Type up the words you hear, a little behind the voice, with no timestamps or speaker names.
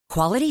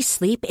Quality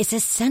sleep is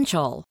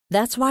essential.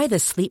 That's why the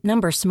Sleep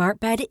Number Smart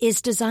Bed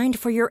is designed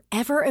for your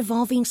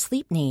ever-evolving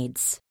sleep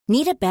needs.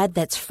 Need a bed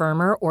that's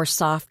firmer or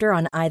softer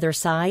on either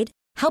side?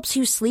 Helps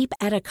you sleep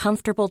at a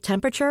comfortable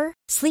temperature?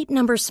 Sleep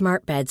Number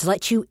Smart Beds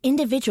let you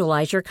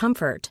individualize your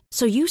comfort,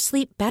 so you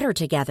sleep better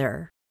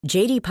together.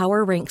 J.D.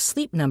 Power ranks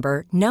Sleep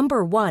Number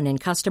number 1 in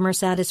customer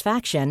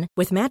satisfaction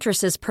with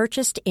mattresses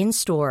purchased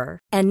in-store.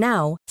 And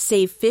now,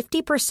 save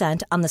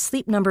 50% on the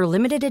Sleep Number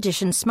Limited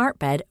Edition Smart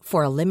Bed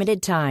for a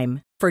limited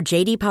time. For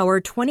J.D. Power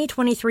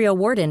 2023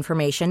 award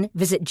information,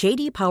 visit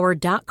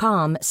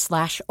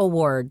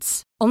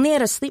jdpower.com/awards. Only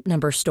at a Sleep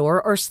Number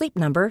store or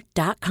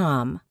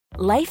sleepnumber.com.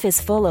 Life is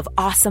full of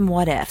awesome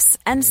what-ifs,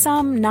 and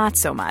some not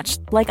so much,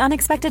 like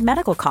unexpected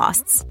medical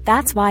costs.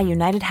 That's why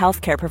United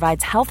Healthcare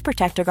provides Health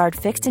Protector Guard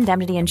fixed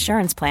indemnity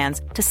insurance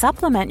plans to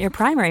supplement your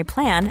primary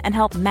plan and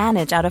help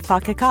manage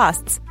out-of-pocket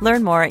costs.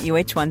 Learn more at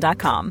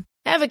uh1.com.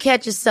 Ever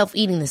catch yourself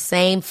eating the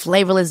same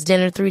flavorless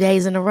dinner 3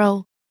 days in a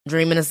row?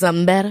 Dreaming of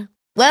something better?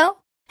 Well,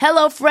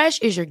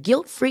 HelloFresh is your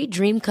guilt-free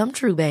dream come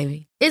true,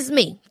 baby. It's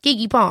me,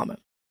 Keke Palmer.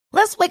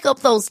 Let's wake up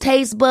those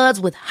taste buds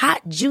with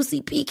hot,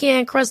 juicy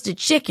pecan-crusted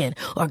chicken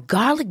or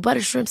garlic butter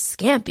shrimp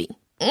scampi.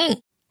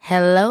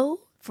 Hello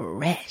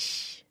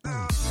Fresh.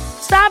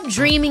 Stop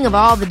dreaming of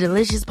all the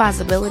delicious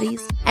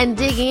possibilities and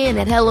dig in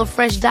at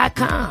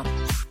HelloFresh.com.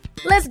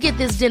 Let's get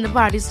this dinner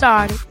party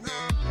started.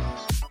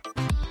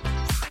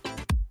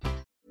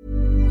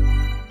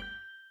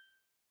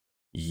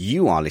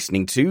 You are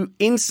listening to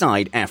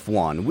Inside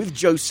F1 with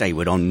Joe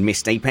Sayward on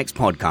Missed Apex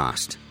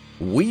Podcast.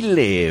 We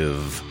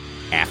live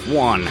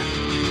F1.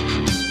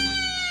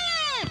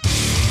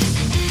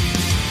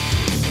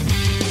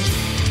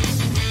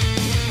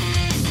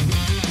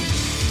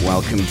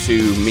 Welcome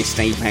to Missed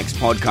Apex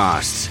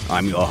Podcast.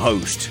 I'm your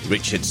host,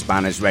 Richard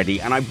Spanners Ready,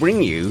 and I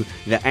bring you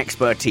the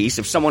expertise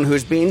of someone who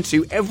has been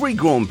to every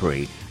Grand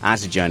Prix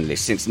as a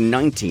journalist since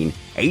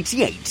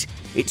 1988.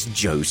 It's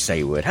Joe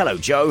Sayward. Hello,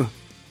 Joe.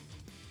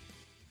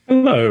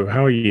 Hello,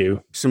 how are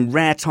you? Some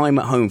rare time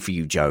at home for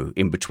you, Joe,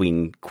 in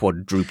between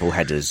quadruple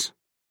headers.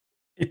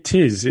 It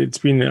is. It's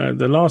been,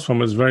 the last one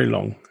was very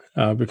long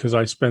because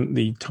I spent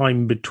the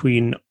time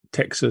between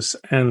Texas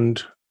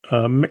and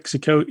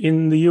Mexico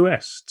in the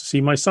US to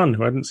see my son,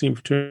 who I hadn't seen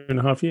for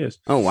 2.5 years.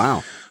 Oh,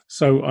 wow.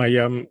 So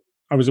I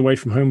was away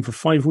from home for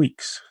 5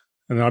 weeks,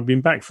 and I've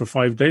been back for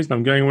 5 days, and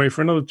I'm going away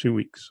for another 2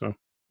 weeks. So,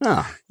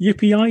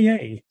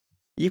 yippee-yi-yay.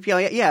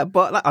 Yippee-yi-yay, yeah,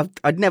 but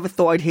I'd never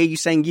thought I'd hear you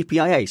saying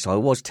yippee-yi-yay, so I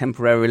was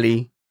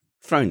temporarily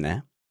thrown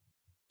there.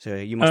 So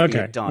you must be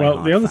a diehard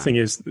Well, the other fan. thing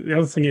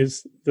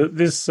is that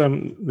this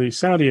the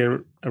Saudi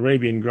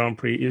Arabian Grand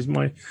Prix is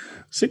my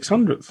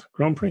 600th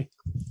Grand Prix.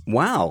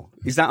 Wow,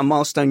 is that a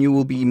milestone you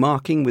will be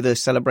marking with a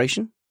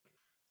celebration?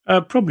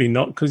 Probably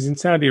not, because in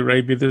Saudi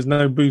Arabia there's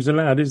no booze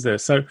allowed, is there?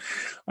 So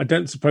I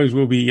don't suppose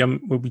we'll be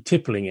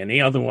tippling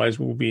any. Otherwise,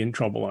 we'll be in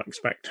trouble, I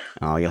expect.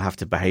 Oh, you'll have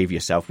to behave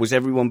yourself. Was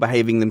everyone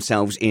behaving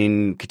themselves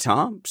in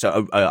Qatar?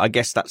 So I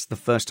guess that's the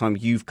first time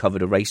you've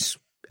covered a race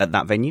at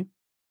that venue.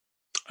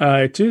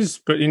 It is,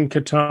 but in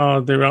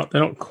Qatar they're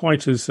not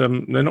quite as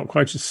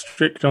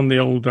strict on the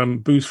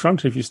old booze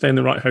front. If you stay in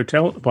the right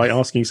hotel, by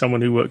asking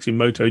someone who works in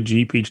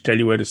MotoGP to tell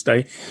you where to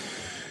stay,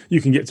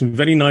 you can get some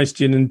very nice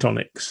gin and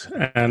tonics.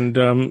 And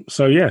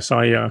so yes,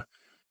 I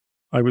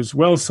was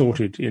well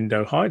sorted in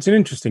Doha. It's an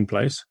interesting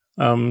place,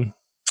 and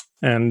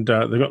they've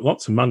got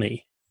lots of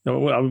money.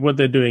 What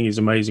they're doing is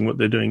amazing. What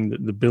they're doing,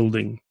 the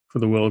building for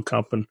the World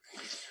Cup, and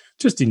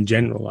just in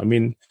general. I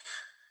mean,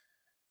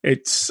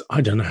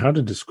 I don't know how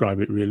to describe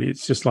it really.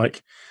 It's just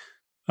like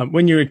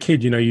when you're a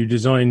kid, you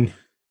design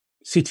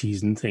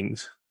cities and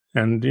things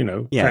and,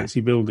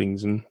 fancy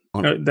buildings. And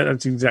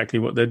that's exactly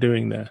what they're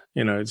doing there.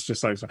 It's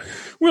just like,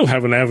 we'll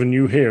have an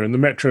avenue here and the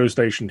metro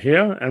station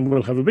here, and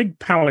we'll have a big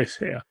palace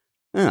here.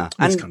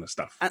 This kind of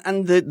stuff.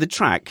 And the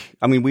track,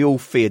 I mean, we all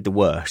feared the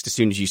worst. As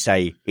soon as you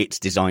say it's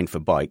designed for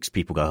bikes,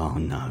 people go, oh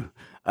no.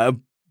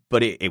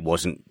 But it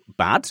wasn't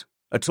bad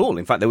at all.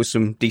 In fact, there was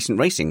some decent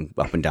racing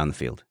up and down the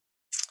field.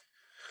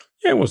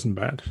 Yeah, it wasn't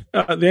bad.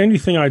 The only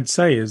thing I'd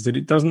say is that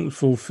it doesn't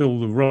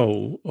fulfill the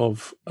role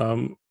of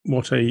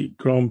what a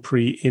Grand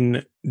Prix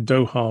in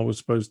Doha was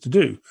supposed to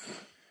do,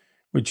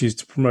 which is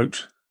to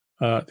promote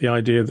the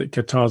idea that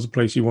Qatar's a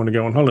place you want to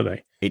go on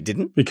holiday. It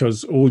didn't?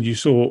 Because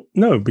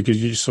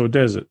because you just saw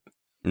desert.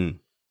 Mm.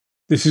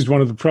 This is one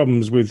of the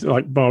problems with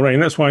like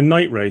Bahrain. That's why a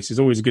night race is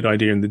always a good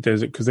idea in the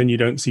desert, because then you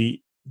don't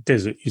see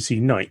desert, you see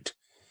night,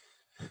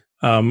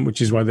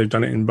 which is why they've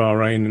done it in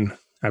Bahrain and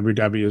Abu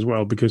Dhabi as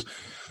well, because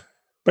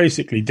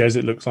basically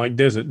desert looks like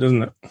desert,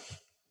 doesn't it?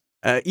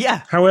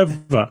 Yeah.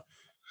 However,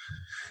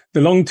 the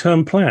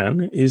long-term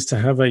plan is to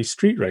have a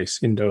street race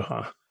in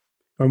Doha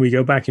when we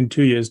go back in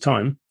 2 years'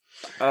 time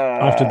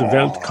after the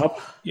World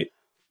Cup.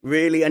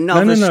 Really?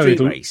 Another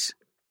street race?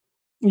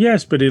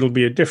 Yes, but it'll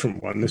be a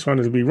different one. This one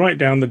will be right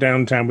down the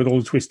downtown with all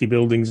the twisty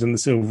buildings and the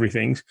silvery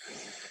things.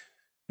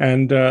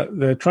 And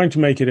they're trying to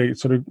make it a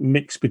sort of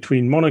mix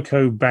between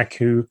Monaco,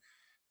 Baku,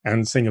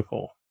 and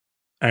Singapore.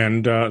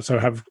 And so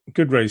have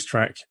good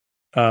racetrack,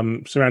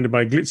 surrounded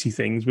by glitzy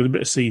things with a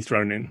bit of sea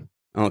thrown in.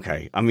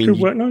 Okay. I mean, Could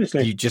work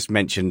nicely. you just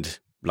mentioned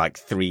like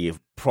three of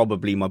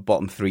probably my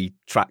bottom three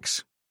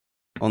tracks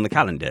on the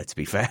calendar, to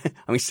be fair.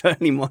 I mean,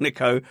 certainly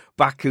Monaco,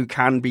 Baku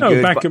can be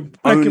good,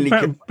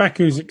 but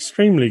Baku's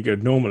extremely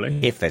good normally.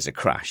 if there's a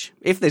crash.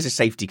 If there's a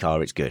safety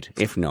car, it's good.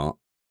 If not,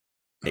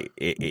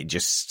 it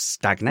just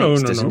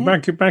stagnates, doesn't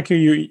it? Baku,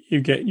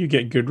 you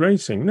get good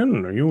racing.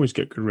 No, you always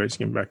get good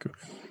racing in Baku.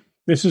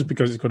 This is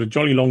because it's got a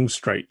jolly long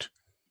straight.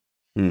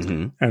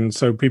 Mm-hmm. And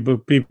so people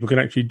can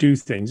actually do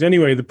things.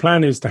 Anyway, the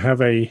plan is to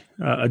have a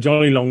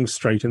jolly long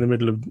straight in the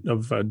middle of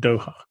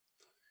Doha,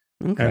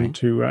 and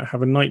to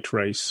have a night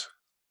race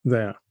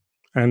there.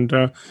 And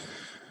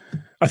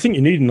I think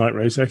you need a night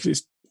race because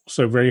it's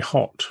also very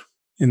hot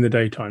in the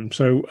daytime.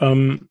 So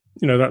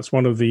that's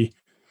one of the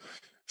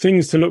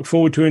things to look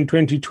forward to in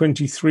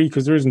 2023,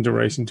 because there isn't a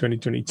race in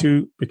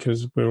 2022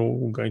 because we're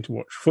all going to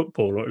watch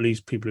football, or at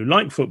least people who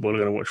like football are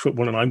going to watch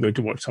football, and I'm going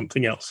to watch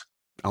something else.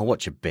 I'll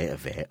watch a bit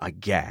of it, I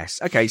guess.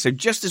 Okay, so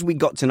just as we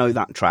got to know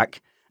that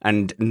track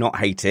and not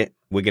hate it,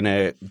 we're going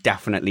to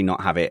definitely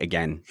not have it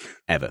again,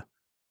 ever.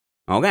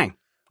 Okay.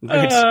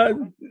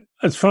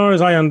 As far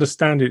as I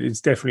understand it,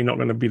 it's definitely not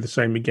going to be the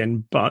same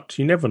again, but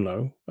you never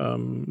know.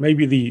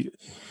 Maybe the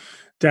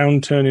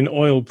downturn in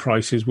oil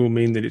prices will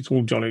mean that it's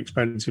all jolly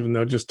expensive and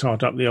they'll just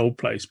start up the old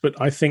place. But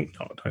I think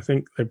not. I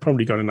think they've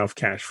probably got enough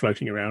cash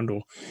floating around,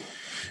 or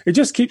it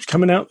just keeps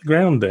coming out the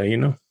ground there, you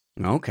know.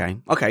 Okay.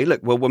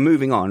 Look, well, we're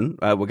moving on.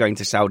 We're going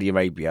to Saudi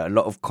Arabia. A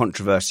lot of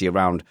controversy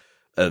around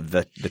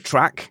the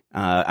track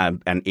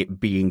and it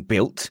being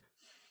built.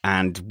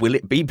 And will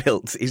it be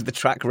built? Is the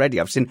track ready?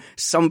 I've seen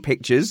some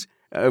pictures.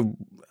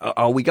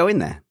 Are we going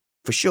there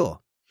for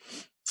sure?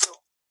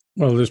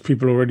 Well, there's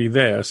people already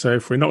there, so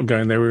if we're not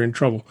going there, we're in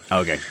trouble.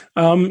 Okay.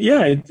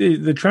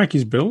 The track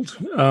is built.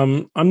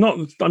 I'm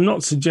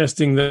not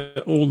suggesting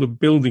that all the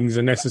buildings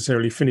are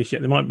necessarily finished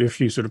yet. There might be a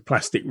few sort of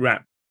plastic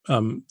wrap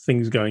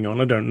things going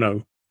on. I don't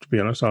know, to be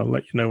honest. I'll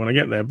let you know when I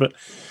get there. But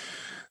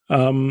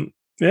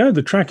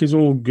the track is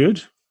all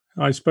good.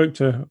 I spoke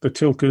to the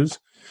Tilkers,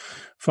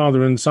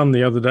 father and son,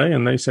 the other day,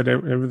 and they said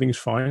everything's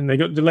fine. They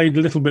got delayed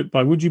a little bit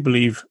by, would you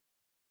believe,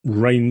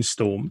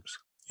 rainstorms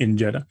in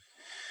Jeddah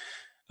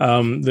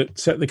that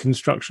set the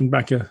construction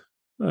back a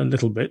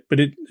little bit. But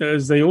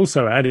as they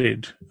also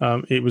added,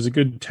 it was a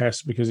good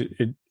test because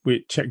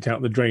it checked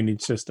out the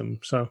drainage system.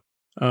 So.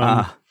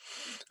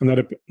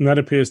 And that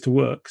appears to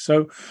work.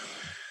 So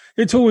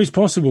it's always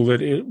possible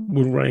that it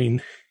will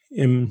rain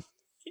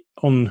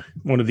on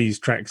one of these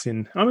tracks.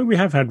 We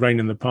have had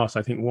rain in the past,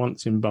 I think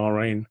once in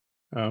Bahrain.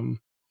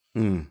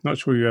 Not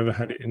sure you ever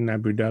had it in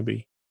Abu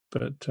Dhabi.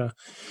 But,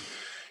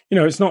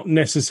 it's not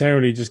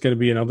necessarily just going to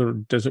be another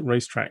desert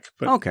racetrack.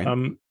 But, okay.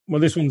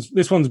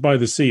 This one's by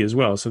the sea as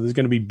well. So there's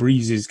going to be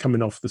breezes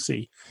coming off the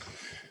sea.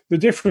 The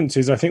difference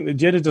is I think that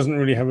Jeddah doesn't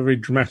really have a very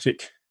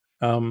dramatic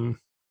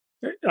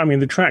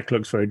the track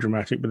looks very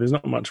dramatic, but there's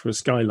not much of a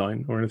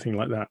skyline or anything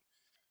like that.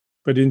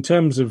 But in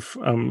terms of,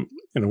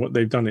 what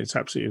they've done, it's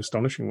absolutely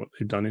astonishing what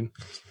they've done.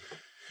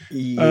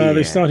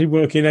 They started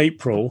work in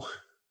April.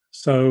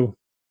 So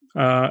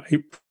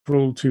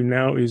April to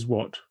now is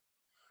what?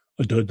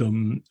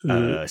 7 months.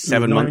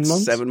 9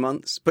 months? 7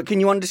 months. But can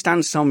you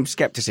understand some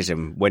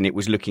skepticism when it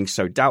was looking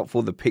so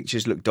doubtful, the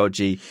pictures looked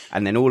dodgy,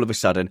 and then all of a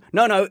sudden,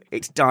 no,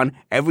 it's done,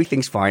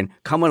 everything's fine,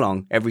 come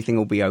along, everything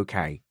will be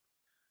okay?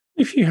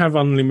 If you have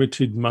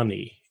unlimited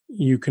money,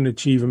 you can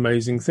achieve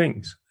amazing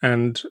things.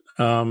 And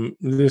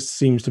this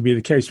seems to be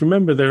the case.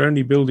 Remember, they're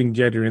only building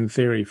Jeddah in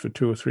theory for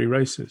 2 or 3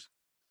 races.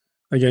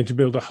 They're going to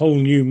build a whole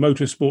new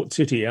motorsport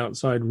city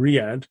outside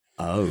Riyadh.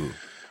 Oh.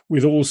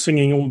 With all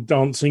singing, all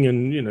dancing,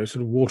 and,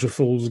 sort of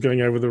waterfalls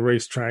going over the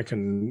racetrack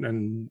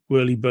and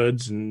whirly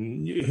birds,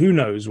 and who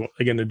knows what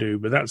they're going to do,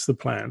 but that's the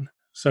plan.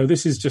 So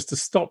this is just a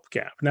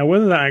stopgap. Now,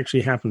 whether that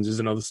actually happens is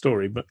another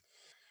story, but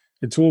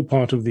it's all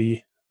part of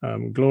the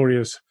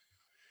glorious...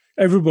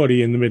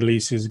 Everybody in the Middle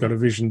East has got a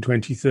Vision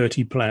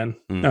 2030 plan,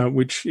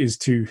 which is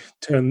to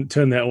turn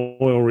their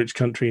oil-rich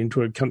country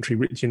into a country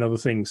rich in other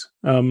things,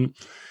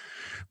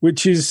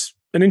 which is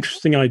an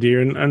interesting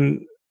idea.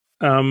 And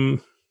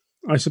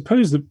I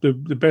suppose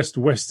the best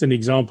Western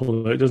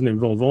example that doesn't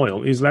involve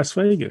oil is Las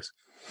Vegas.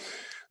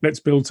 Let's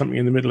build something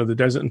in the middle of the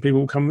desert and people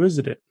will come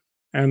visit it.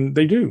 And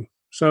they do.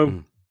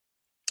 So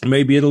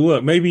maybe it'll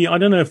work. Maybe, I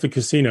don't know if the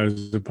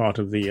casinos are part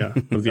of the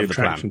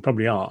attraction.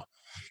 Probably are.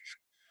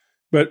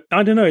 But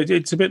I don't know.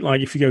 It's a bit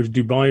like if you go to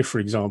Dubai, for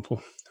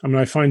example.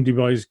 I find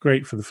Dubai is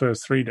great for the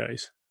first 3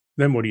 days.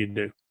 Then what do you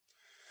do?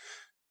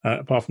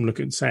 Apart from look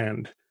at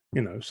sand,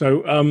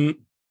 So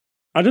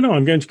I don't know.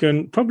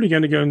 I'm probably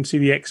going to go and see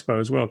the Expo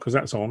as well, because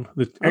that's on.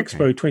 The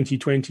Expo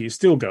 2020 is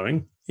still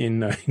going in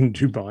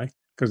Dubai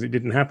because it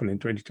didn't happen in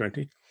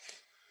 2020.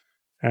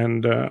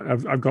 And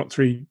I've got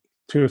 2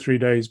 or 3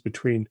 days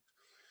between.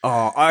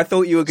 Oh, I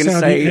thought you were going to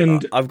say,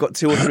 I've got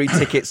 2 or 3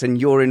 tickets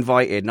and you're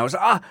invited. And I was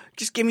like,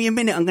 just give me a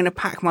minute. I'm going to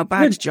pack my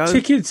bags, Joe.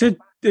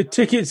 The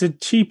tickets are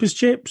cheap as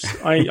chips.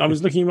 I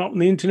was looking them up on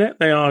the internet.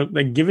 They're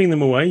giving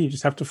them away. You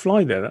just have to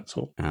fly there. That's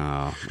all.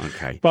 Oh,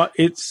 okay. But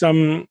it's,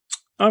 I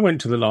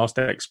went to the last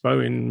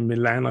Expo in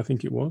Milan, I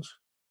think it was.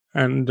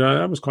 And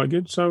that was quite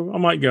good. So I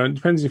might go. It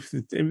depends if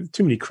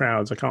too many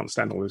crowds. I can't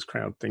stand all those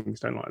crowd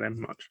things. Don't like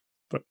them much.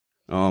 But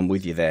I'm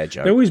with you there,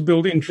 Joe. They always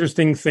build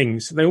interesting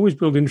things. They always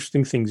build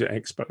interesting things at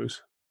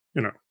expos,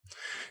 you know.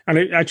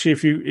 And actually,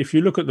 if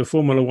you look at the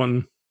Formula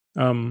One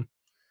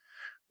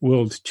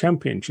World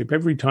Championship,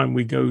 every time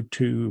we go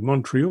to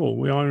Montreal,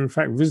 we are in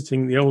fact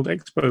visiting the old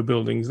expo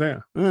buildings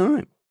there. All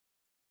right.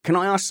 Can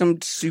I ask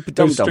some super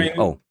dumb?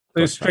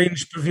 There's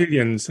strange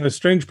pavilions. There's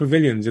strange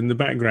pavilions in the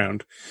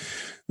background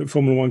that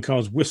Formula One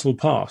cars whistle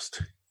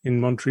past in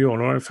Montreal,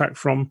 or in fact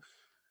from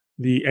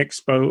the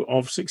Expo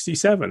of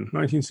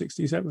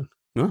 1967.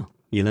 Oh,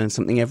 you learn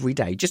something every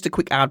day. Just a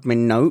quick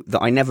admin note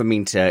that I never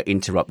mean to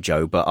interrupt,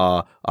 Joe, but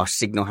our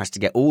signal has to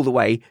get all the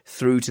way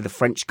through to the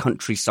French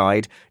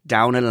countryside,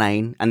 down a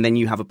lane, and then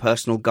you have a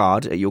personal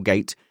guard at your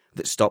gate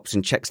that stops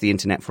and checks the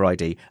internet for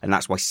ID. And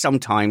that's why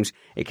sometimes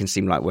it can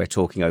seem like we're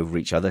talking over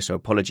each other. So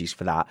apologies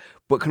for that.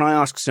 But can I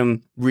ask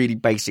some really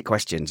basic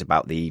questions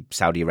about the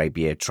Saudi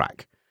Arabia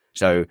track?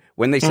 So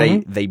when they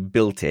say they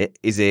built it,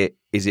 is it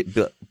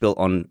built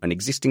on an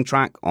existing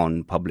track,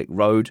 on public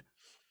road?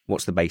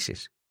 What's the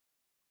basis?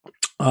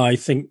 I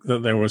think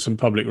that there were some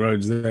public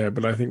roads there,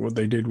 but I think what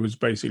they did was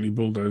basically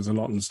bulldoze a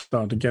lot and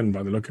start again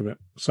by the look of it.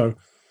 So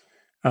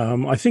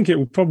I think it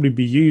will probably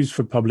be used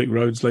for public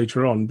roads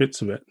later on,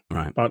 bits of it.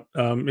 Right. But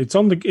it's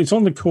on the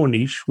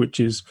Corniche, which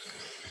is,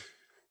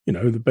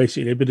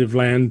 basically a bit of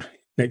land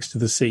next to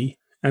the sea,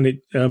 and it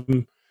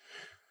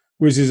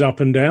whizzes up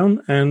and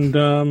down, and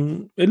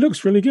it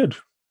looks really good.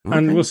 Okay.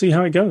 And we'll see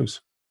how it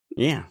goes.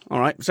 Yeah. All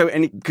right. So,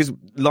 because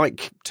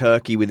like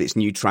Turkey with its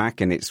new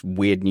track and its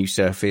weird new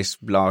surface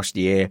last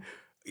year,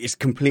 it's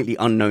completely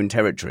unknown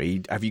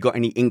territory. Have you got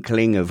any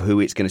inkling of who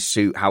it's going to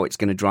suit, how it's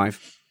going to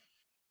drive?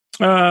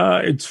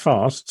 It's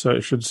fast, so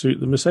it should suit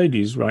the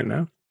Mercedes right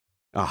now.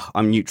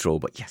 I'm neutral,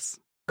 but yes,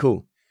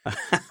 cool.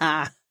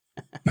 I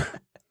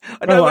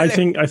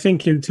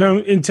think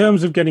in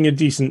terms of getting a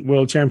decent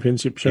World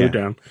Championship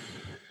showdown,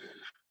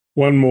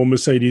 one more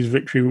Mercedes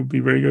victory would be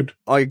very good.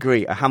 I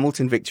agree. A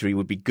Hamilton victory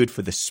would be good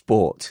for the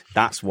sport.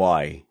 That's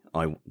why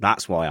I'm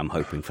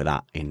hoping for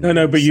that. But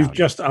Saudi. You've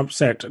just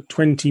upset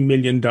 20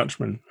 million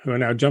Dutchmen who are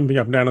now jumping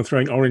up and down and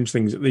throwing orange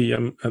things at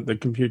the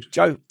computer.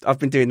 Joe, I've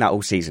been doing that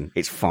all season.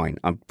 It's fine.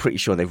 I'm pretty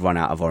sure they've run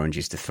out of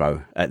oranges to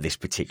throw at this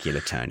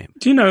particular turnip.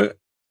 Do you know?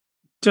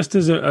 Just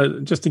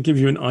to give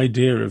you an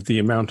idea of the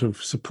amount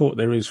of support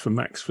there is for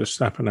Max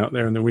Verstappen out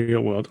there in the real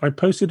world, I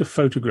posted a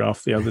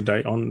photograph the other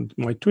day on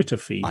my Twitter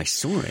feed. I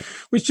saw it,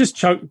 which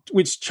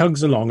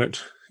chugs along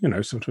at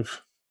sort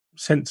of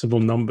sensible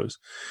numbers,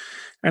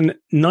 and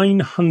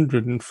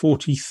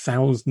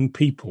 940,000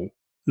 people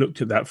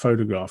looked at that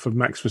photograph of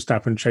Max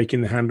Verstappen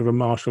shaking the hand of a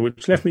marshal,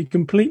 which left me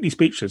completely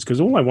speechless,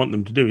 because all I want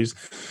them to do is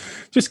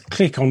just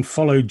click on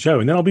follow Joe,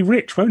 and then I'll be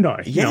rich, won't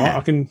I? Yeah,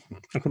 I can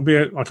be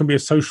a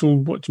social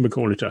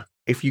whatchamacalliter.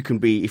 If you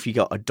got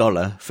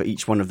 $1 for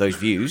each one of those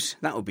views,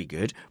 that would be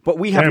good. But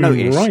we have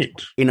noticed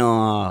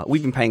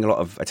we've been paying a lot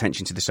of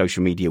attention to the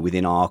social media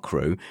within our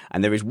crew,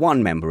 and there is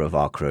one member of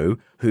our crew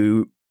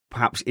who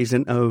perhaps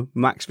isn't a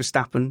Max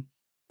Verstappen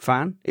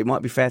fan. It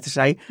might be fair to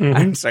say,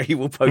 and so he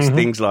will post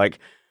things like,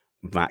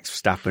 Max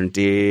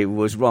Verstappen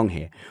was wrong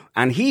here.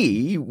 And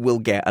he will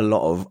get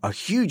a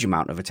huge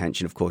amount of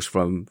attention, of course,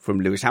 from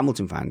Lewis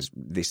Hamilton fans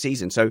this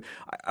season. So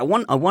I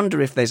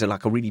wonder if there's a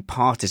really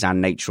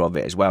partisan nature of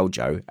it as well,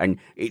 Joe. And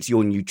it's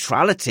your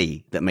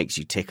neutrality that makes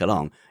you tick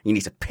along. You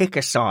need to pick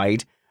a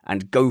side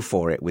and go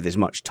for it with as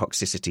much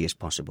toxicity as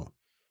possible.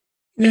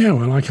 Yeah,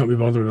 well, I can't be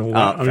bothered with all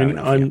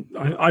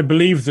that. I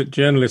believe that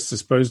journalists are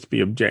supposed to be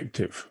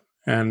objective,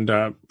 and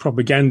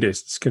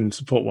propagandists can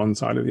support one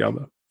side or the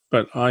other.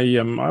 But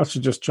I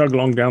should just chug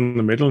along down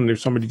the middle, and if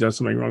somebody does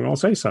something wrong, I'll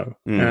say so.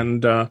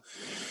 And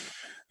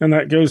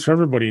that goes for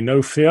everybody.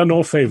 No fear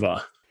nor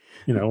favor,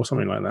 or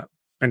something like that.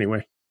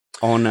 Anyway,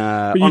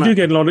 but you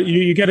get a lot of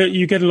you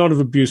get a lot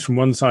of abuse from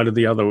one side or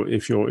the other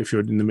if you're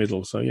in the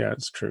middle. So yeah,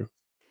 it's true.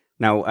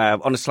 Now,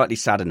 on a slightly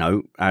sadder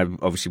note,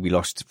 obviously we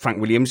lost Frank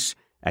Williams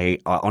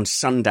on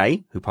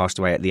Sunday, who passed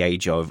away at the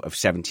age of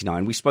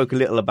 79. We spoke a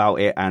little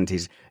about it and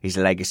his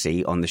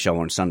legacy on the show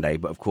on Sunday,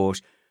 but of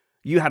course,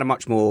 you had a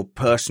much more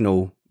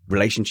personal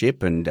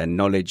relationship and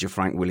knowledge of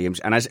Frank Williams.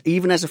 And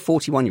even as a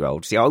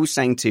 41-year-old, I was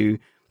saying to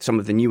some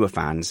of the newer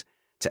fans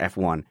to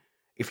F1,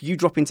 if you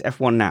drop into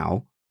F1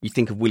 now, you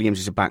think of Williams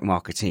as a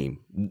backmarker team.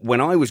 When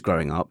I was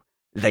growing up,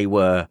 they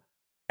were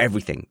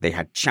everything. They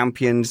had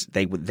champions.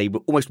 They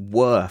almost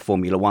were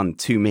Formula One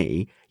to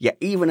me. Yet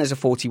even as a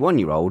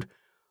 41-year-old,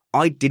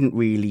 I didn't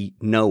really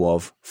know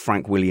of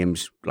Frank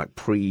Williams like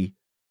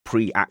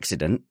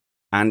pre-accident.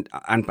 And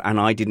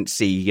I didn't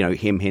see,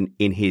 him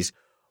in his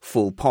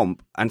full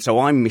pomp. And so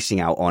I'm missing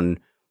out on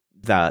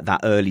that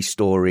early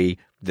story,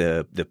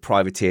 the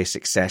privateer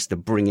success, the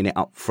bringing it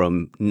up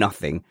from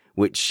nothing,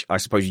 which I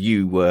suppose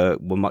you were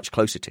much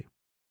closer to.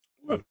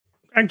 Well,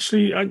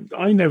 actually,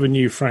 I never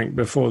knew Frank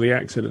before the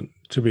accident,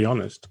 to be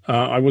honest.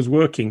 I was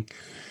working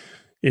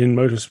in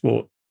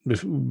motorsport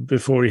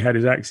before he had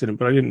his accident,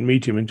 but I didn't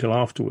meet him until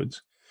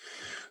afterwards.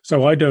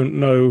 So I don't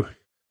know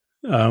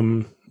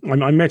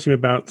I met him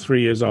about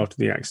 3 years after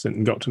the accident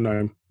and got to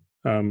know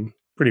him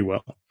pretty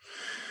well.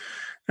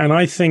 And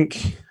I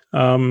think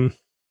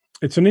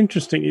it's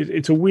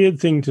a weird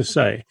thing to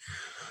say,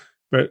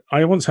 but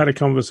I once had a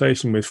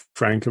conversation with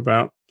Frank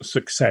about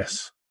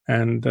success,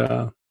 and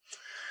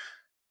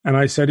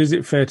I said, is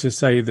it fair to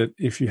say that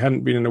if you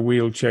hadn't been in a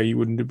wheelchair, you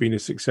wouldn't have been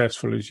as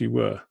successful as you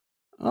were?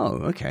 Oh,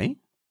 okay.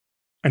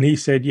 And he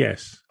said,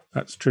 yes,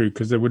 that's true,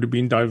 because there would have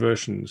been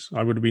diversions.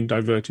 I would have been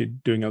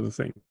diverted doing other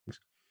things.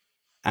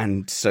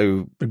 And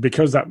so, but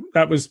because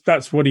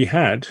that's what he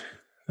had,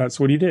 that's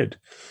what he did.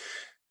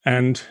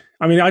 And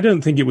I mean, I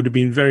don't think it would have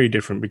been very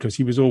different because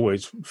he was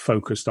always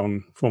focused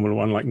on Formula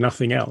One like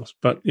nothing else.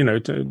 But,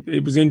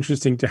 it was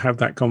interesting to have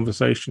that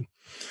conversation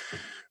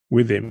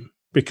with him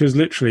because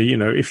literally,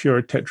 if you're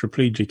a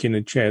tetraplegic in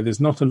a chair,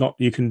 there's not a lot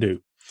you can do.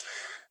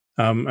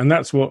 And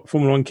that's what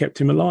Formula One kept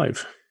him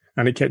alive.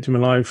 And it kept him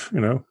alive,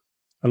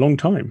 a long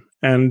time.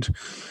 And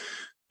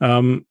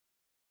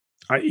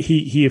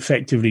he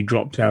effectively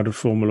dropped out of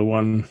Formula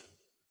One,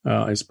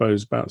 I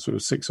suppose, about sort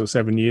of 6 or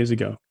 7 years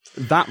ago.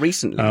 That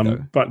recently,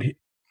 though? But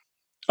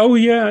so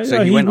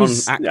he went on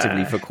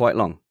actively for quite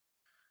long.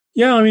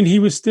 Yeah, I mean, he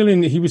was still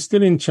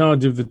in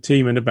charge of the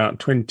team in about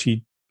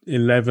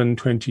 2011,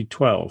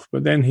 2012.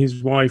 But then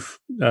his wife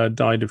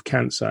died of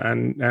cancer,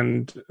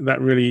 and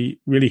that really,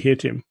 really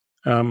hit him,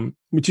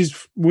 which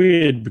is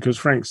weird because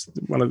Frank's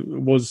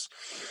was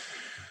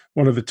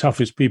one of the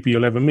toughest people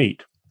you'll ever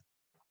meet,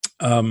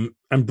 and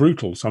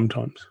brutal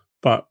sometimes.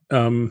 But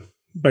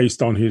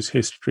based on his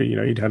history,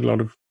 he'd had a lot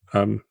of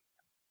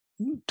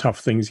tough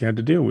things he had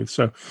to deal with.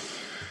 So,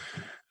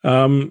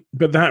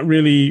 but that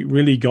really,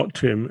 really got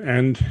to him.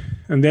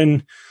 And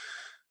then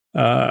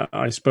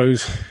I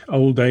suppose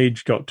old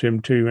age got to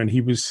him too. And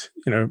he was,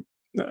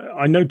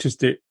 I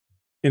noticed it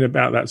in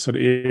about that sort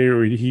of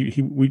era.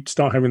 We'd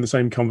start having the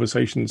same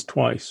conversations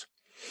twice.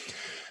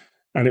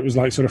 And it was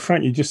like, sort of,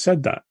 Frank, you just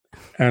said that.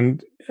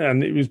 And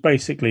it was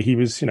basically, he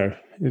was,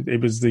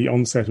 it was the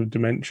onset of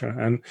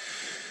dementia.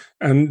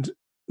 And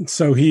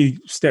so he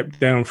stepped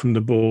down from the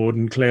board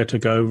and Claire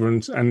took over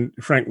and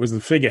Frank was the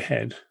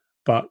figurehead,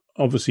 but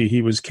obviously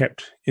he was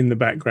kept in the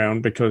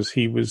background because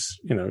he was,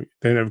 they're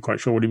never quite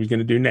sure what he was going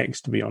to do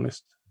next, to be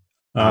honest.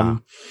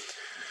 And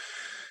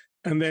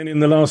then in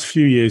the last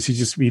few years,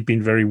 he'd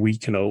been very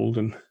weak and old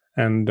and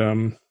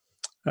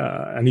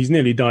he's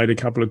nearly died a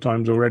couple of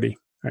times already,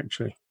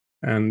 actually.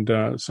 And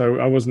so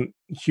I wasn't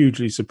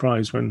hugely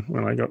surprised when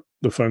I got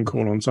the phone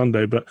call on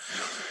Sunday, but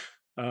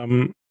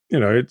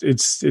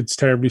it's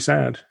terribly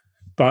sad,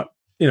 but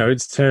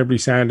it's terribly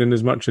sad in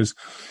as much as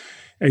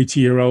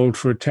 80-year-old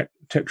for a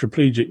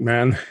tetraplegic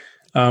man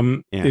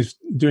is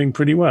doing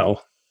pretty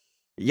well.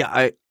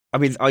 Yeah, I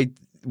mean,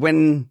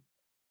 when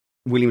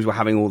Williams were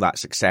having all that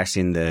success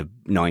in the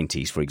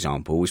 90s, for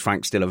example, was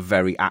Frank still a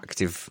very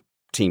active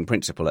team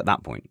principal at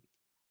that point,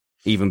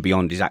 even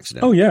beyond his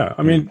accident? Oh yeah,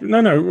 I mean,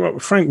 no.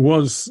 Frank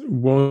was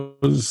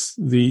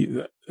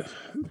the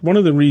one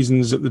of the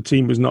reasons that the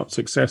team was not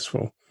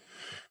successful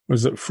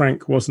was that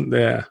Frank wasn't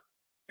there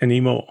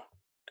anymore.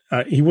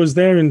 He was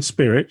there in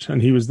spirit,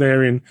 and he was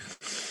there in,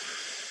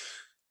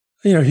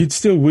 he'd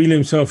still wheel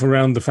himself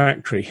around the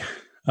factory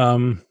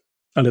a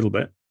little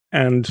bit,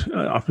 and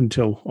up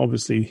until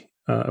obviously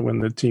when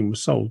the team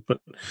was sold. But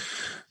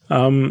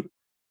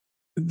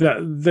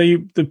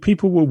the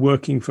people were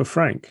working for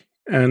Frank,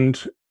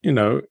 and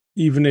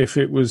even if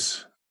it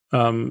was,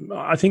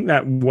 I think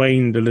that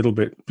waned a little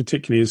bit,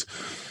 particularly as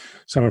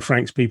some of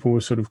Frank's people were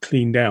sort of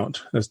cleaned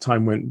out as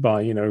time went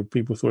by.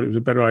 People thought it was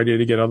a better idea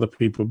to get other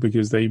people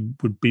because they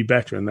would be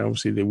better, and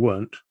obviously they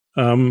weren't,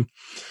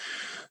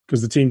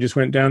 because the team just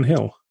went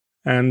downhill.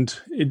 And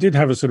it did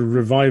have a sort of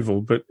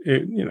revival, but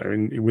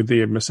with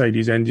the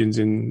Mercedes engines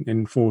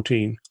in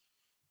 14,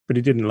 but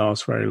it didn't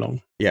last very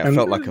long. Yeah, it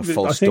felt like a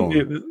false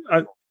storm.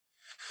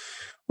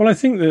 I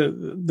think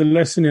the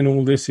lesson in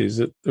all this is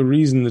that the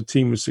reason the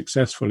team was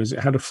successful is it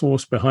had a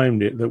force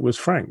behind it that was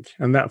Frank,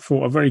 and that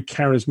for a very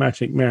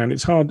charismatic man.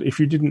 It's hard if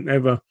you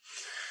ever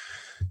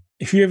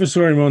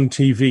saw him on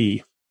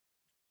TV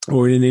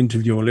or in an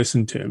interview or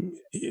listened to him.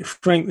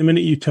 Frank, the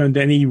minute you turned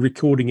any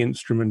recording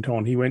instrument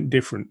on, he went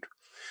different,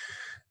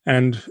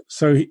 and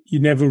so you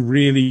never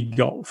really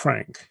got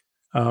Frank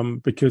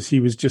because he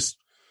was just.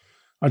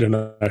 I don't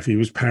know if he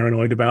was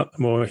paranoid about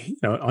them or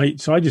I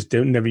just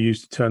never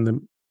used to turn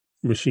the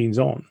machines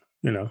on,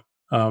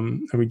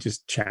 and we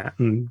just chat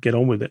and get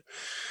on with it.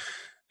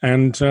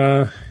 And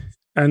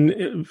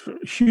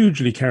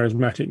hugely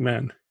charismatic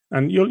man.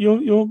 And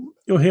you'll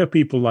hear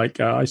people like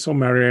I saw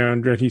Mario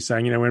Andretti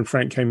saying, when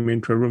Frank came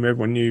into a room,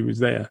 everyone knew he was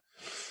there.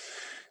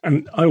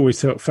 And I always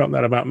felt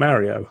that about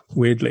Mario.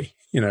 Weirdly,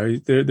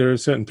 there are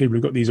certain people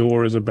who've got these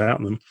auras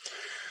about them,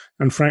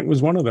 and Frank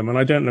was one of them. And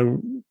I don't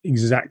know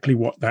exactly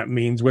what that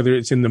means, whether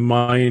it's in the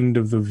mind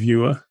of the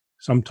viewer.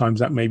 Sometimes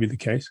that may be the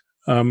case.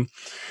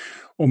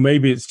 Or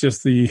maybe it's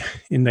just the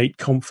innate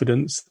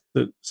confidence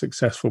that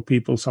successful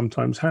people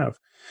sometimes have.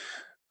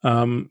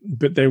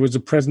 But there was a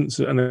presence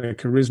and a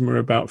charisma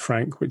about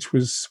Frank, which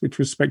was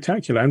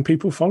spectacular, and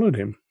people followed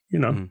him. you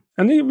know.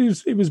 And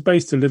it was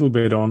based a little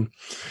bit on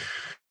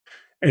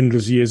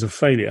endless years of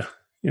failure.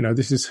 You know,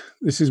 this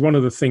is one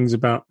of the things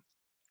about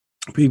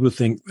people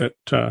think that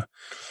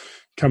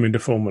come into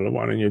Formula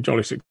One and you're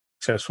jolly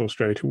successful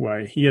straight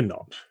away. You're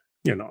not.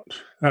 You're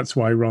not. That's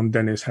why Ron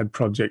Dennis had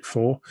Project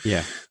 4.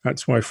 Yeah.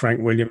 That's why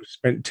Frank Williams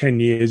spent 10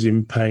 years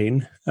in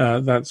pain.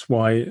 That's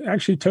why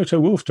actually Toto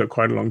Wolff took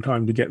quite a long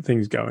time to get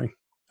things going.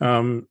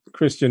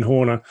 Christian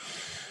Horner,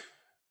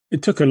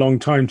 it took a long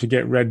time to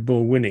get Red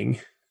Bull winning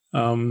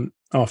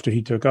after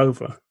he took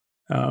over.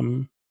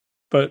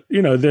 But,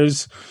 you know,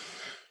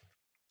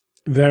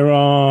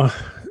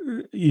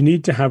 you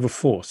need to have a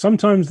force.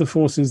 Sometimes the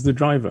force is the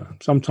driver.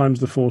 Sometimes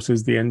the force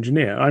is the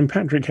engineer. I'm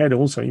Patrick Head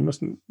also. You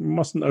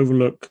mustn't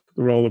overlook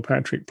the role that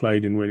Patrick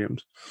played in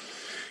Williams.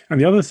 And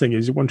the other thing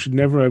is one should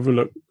never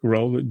overlook the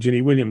role that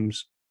Ginny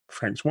Williams,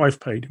 Frank's wife,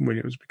 played in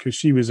Williams, because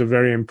she was a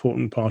very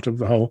important part of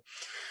the whole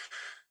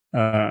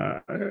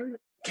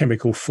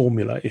chemical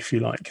formula, if you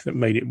like, that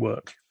made it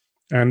work.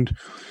 And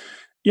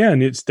yeah,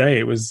 in its day,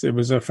 it was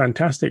a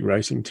fantastic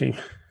racing team.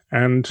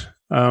 And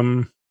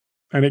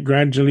it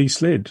gradually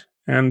slid.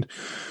 And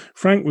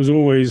Frank was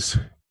always,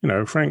 you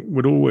know, Frank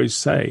would always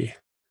say,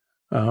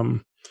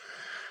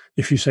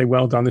 if you say,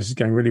 well done, this is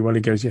going really well,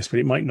 he goes, yes, but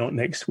it might not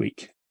next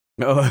week.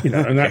 Oh, you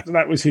know, and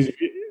that was his,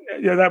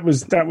 yeah, that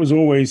was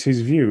always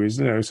his view, is,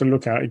 you know, so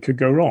look out, it could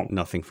go wrong.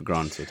 Nothing for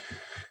granted.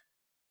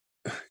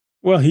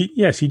 Well, he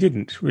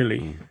didn't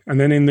really. And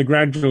then in the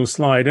gradual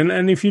slide,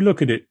 and if you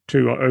look at it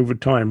too over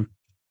time,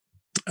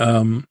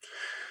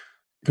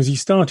 because he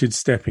started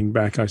stepping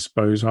back, I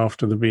suppose,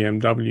 after the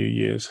BMW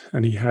years,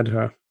 and he had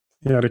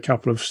a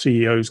couple of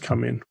CEOs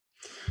come in.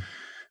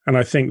 And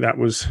I think that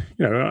was,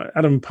 you know,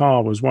 Adam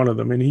Parr was one of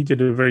them, and he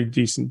did a very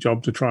decent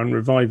job to try and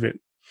revive it.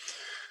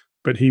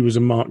 But he was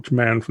a marked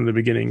man from the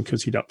beginning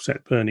because he'd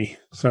upset Bernie.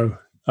 So,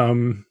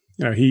 you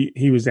know,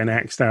 he was then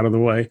axed out of the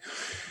way.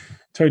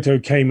 Toto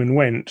came and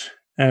went.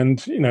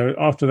 And, you know,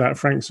 after that,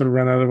 Frank sort of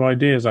ran out of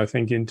ideas, I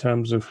think, in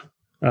terms of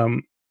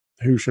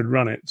who should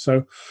run it.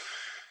 So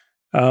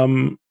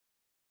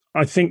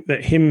I think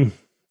that him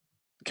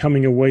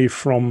coming away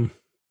from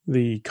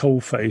the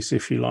coalface,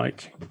 if you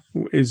like,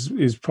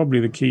 is probably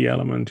the key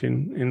element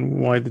in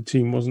why the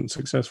team wasn't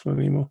successful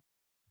anymore.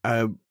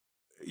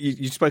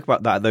 You spoke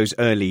about those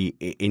early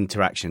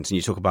interactions, and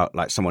you talk about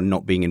like someone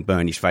not being in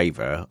Bernie's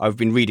favour. I've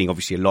been reading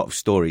obviously a lot of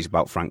stories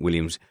about Frank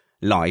Williams'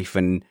 life,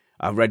 and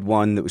I read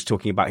one that was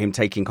talking about him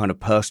taking kind of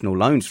personal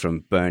loans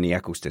from Bernie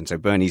Ecclestone. So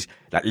Bernie's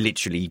like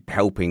literally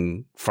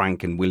helping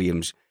Frank and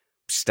Williams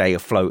stay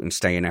afloat and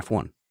stay in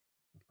F1.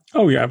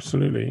 Oh yeah,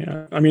 absolutely.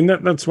 Yeah. I mean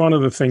that's one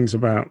of the things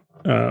about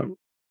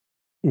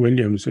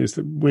Williams, is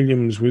that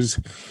Williams was,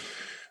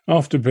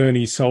 after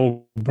Bernie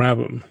sold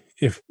Brabham,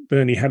 if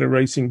Bernie had a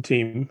racing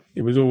team,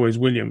 it was always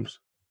Williams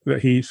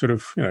that he sort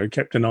of, you know,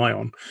 kept an eye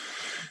on.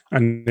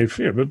 And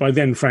but by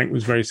then Frank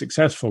was very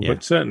successful. Yeah.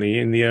 But certainly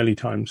in the early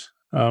times,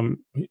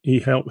 he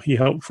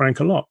helped Frank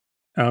a lot.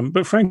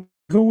 But Frank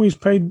always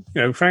paid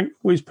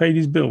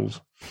his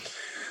bills.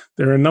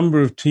 There are a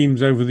number of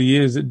teams over the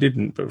years that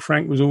didn't, but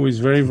Frank was always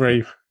very,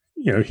 very,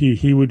 you know,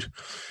 he would,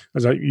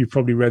 you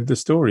probably read the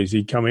stories.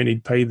 He'd come in,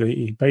 he'd pay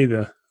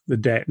the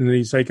debt, and then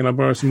he'd say, "Can I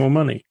borrow some more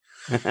money?"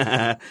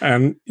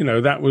 And you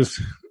know, that was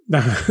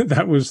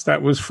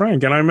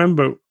Frank. And I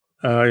remember,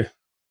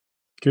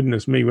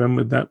 goodness me, when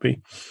would that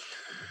be?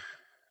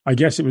 I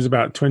guess it was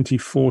about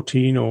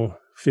 2014 or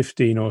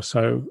 15 or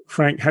so.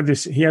 Frank had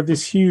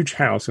this huge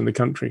house in the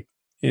country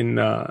in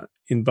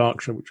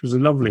Berkshire, which was a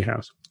lovely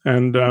house.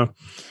 And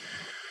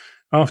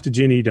after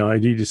Ginny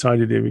died, he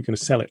decided they were going to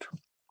sell it.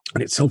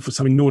 And it sold for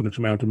some inordinate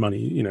amount of money,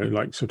 you know,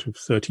 like sort of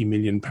 £30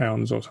 million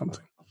or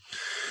something.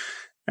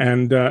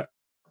 And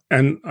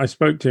I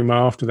spoke to him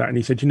after that, and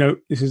he said, you know,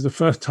 this is the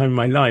first time in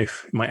my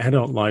life, in my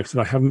adult life,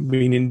 that I haven't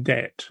been in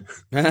debt.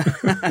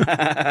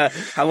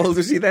 How old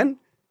was he then?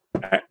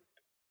 That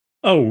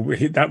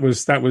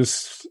was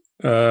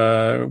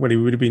he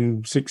would have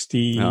been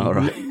 60,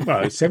 right.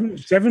 Well,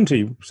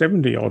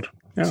 70 odd.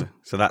 Yeah.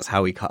 So that's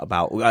how he cut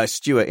about.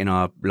 Stuart in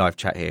our live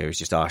chat here is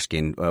just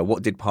asking,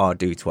 what did Parr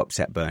do to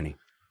upset Bernie?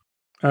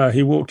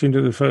 He walked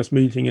into the first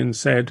meeting and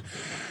said,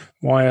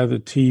 why are the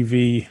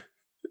TV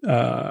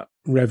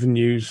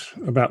revenues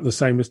about the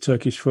same as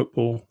Turkish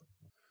football?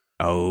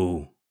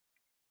 Oh,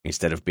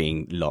 instead of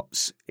being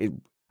lots.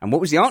 And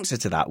what was the answer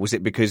to that? Was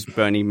it because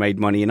Bernie made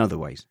money in other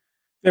ways?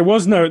 There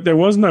was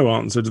no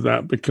answer to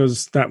that,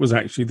 because that was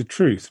actually the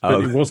truth.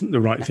 But it wasn't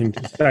the right thing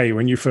to say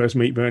when you first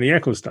meet Bernie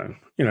Ecclestone.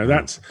 You know,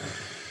 that's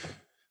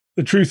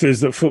the truth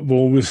is that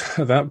football was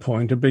at that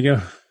point a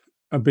bigger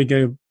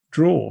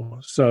draw.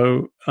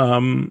 So,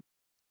 and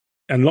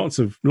lots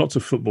of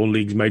football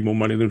leagues made more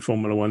money than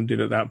Formula One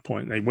did at that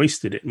point. They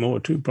wasted it more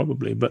too,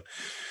 probably. But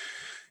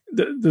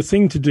the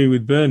thing to do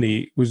with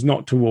Bernie was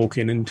not to walk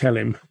in and tell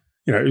him,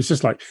 you know, it was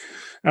just like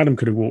Adam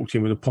could have walked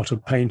in with a pot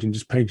of paint and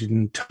just painted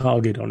a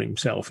target on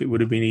himself. It would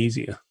have been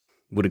easier.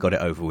 Would have got it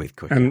over with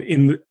quicker. And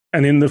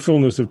in the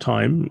fullness of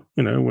time,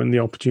 you know, when the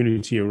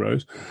opportunity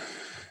arose,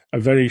 a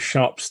very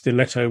sharp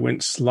stiletto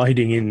went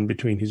sliding in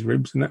between his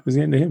ribs, and that was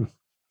the end of him.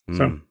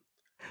 So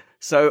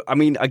So, I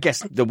mean, I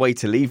guess the way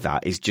to leave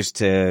that is just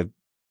to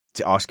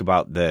ask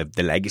about the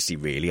legacy,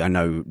 really. I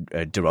know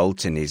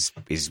Darrellton is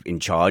in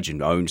charge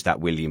and owns that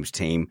Williams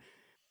team.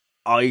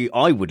 I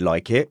would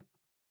like it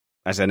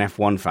as an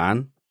F1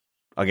 fan.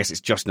 I guess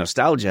it's just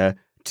nostalgia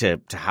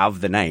to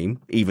have the name,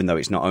 even though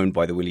it's not owned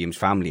by the Williams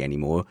family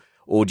anymore.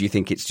 Or do you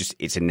think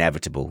it's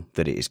inevitable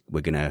that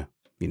we're going to,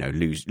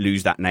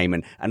 lose that name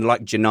and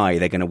like Janai,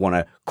 they're going to want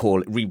to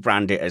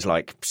rebrand it as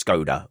like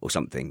Skoda or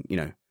something,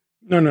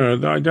 No,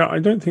 I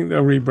don't think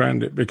they'll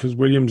rebrand it because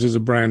Williams is a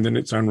brand in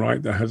its own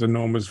right that has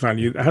enormous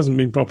value that hasn't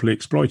been properly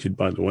exploited,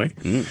 by the way.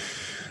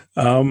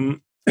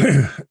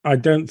 I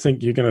don't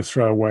think you're going to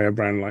throw away a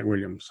brand like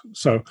Williams.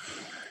 So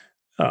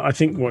I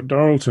think what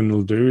Darrellton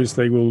will do is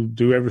they will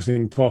do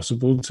everything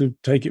possible to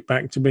take it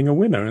back to being a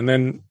winner and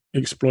then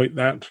exploit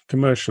that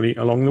commercially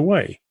along the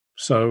way.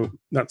 So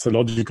that's the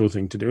logical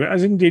thing to do,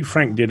 as indeed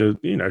Frank did.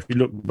 If you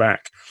look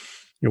back,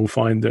 you'll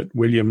find that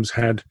Williams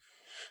had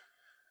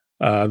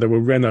there were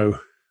Renault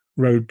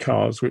road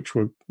cars, which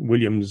were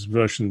Williams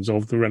versions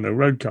of the Renault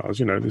road cars,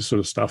 this sort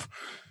of stuff.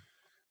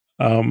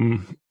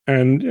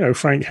 And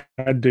Frank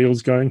had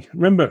deals going.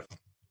 Remember,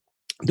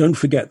 don't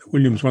forget that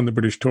Williams won the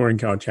British Touring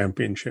Car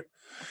Championship.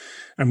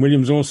 And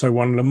Williams also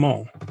won Le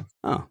Mans.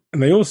 Oh.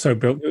 And they also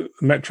built the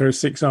Metro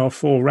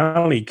 6R4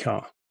 rally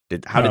car.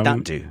 How did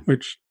that do?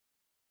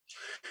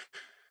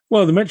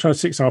 Well, the Metro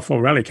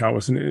 6R4 rally car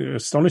was an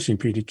astonishing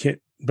piece of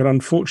kit, but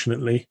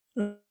unfortunately,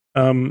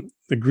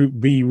 the Group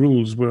B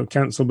rules were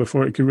cancelled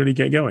before it could really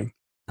get going.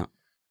 Oh.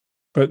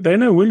 But they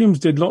know Williams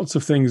did lots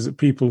of things that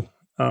people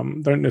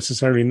don't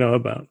necessarily know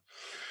about.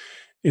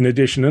 In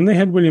addition, and they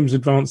had Williams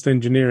Advanced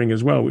Engineering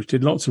as well, which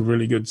did lots of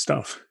really good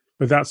stuff.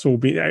 But that's all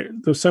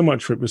there's so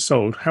much for it was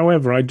sold.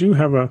 However, I do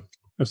have a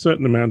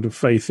certain amount of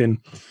faith in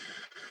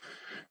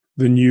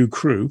the new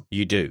crew.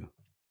 You do?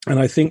 And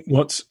I think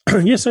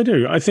yes, I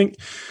do. I think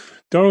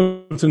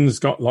Darrellton's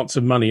got lots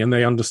of money and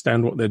they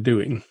understand what they're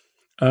doing.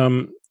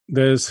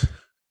 There's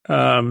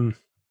a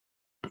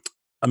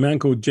man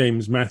called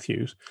James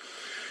Matthews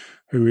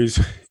who is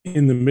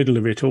in the middle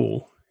of it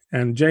all.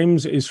 And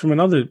James is from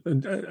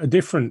a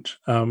different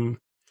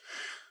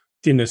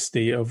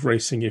dynasty of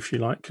racing, if you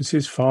like, because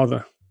his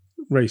father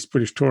raced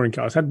British touring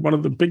cars, had one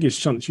of the biggest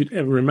shunts you'd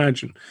ever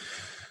imagine,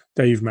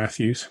 Dave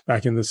Matthews,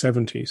 back in the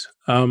 70s.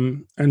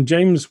 And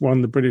James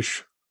won the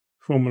British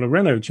Formula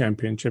Renault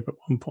Championship at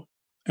one point.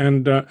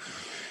 And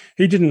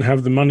he didn't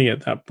have the money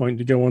at that point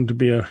to go on to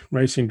be a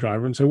racing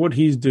driver. And so what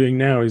he's doing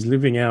now is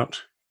living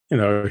out,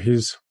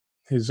 his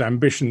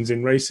ambitions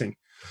in racing,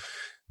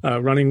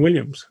 running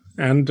Williams.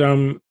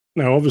 And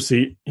now,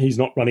 obviously, he's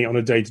not running on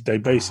a day-to-day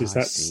basis.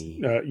 That's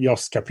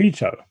Jos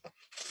Capito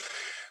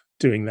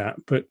doing that.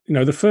 But,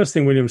 the first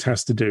thing Williams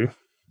has to do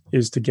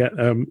is to get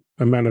a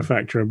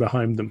manufacturer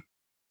behind them.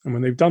 And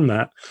when they've done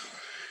that,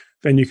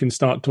 then you can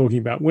start talking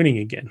about winning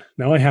again.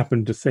 Now, I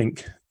happen to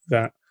think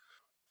that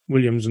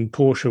Williams and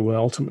Porsche will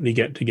ultimately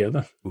get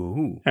together.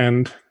 Ooh.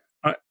 And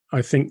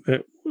I think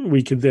that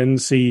we could then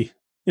see,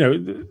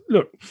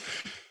 look,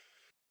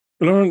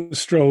 Lawrence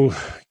Stroll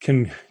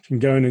can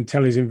go in and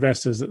tell his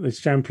investors that his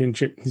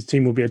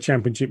team will be a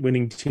championship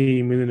winning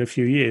team within a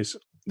few years.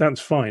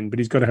 That's fine, but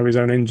he's got to have his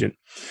own engine.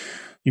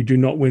 You do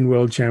not win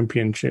world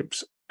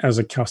championships as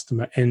a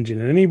customer engine.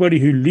 And anybody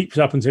who leaps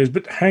up and says,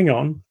 but hang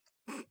on,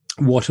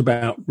 what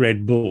about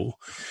Red Bull?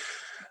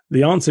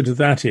 The answer to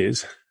that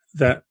is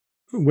that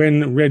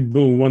when Red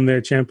Bull won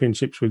their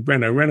championships with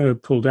Renault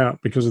pulled out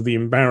because of the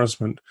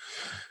embarrassment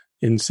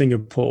in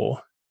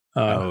Singapore.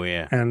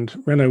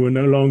 And Renault were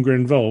no longer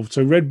involved.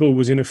 So Red Bull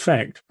was in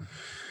effect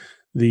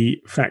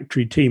the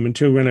factory team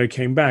until Renault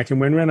came back.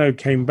 And when Renault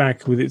came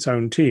back with its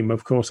own team,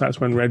 of course, that's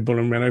when Red Bull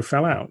and Renault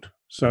fell out.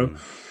 So,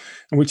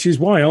 which is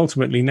why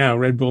ultimately now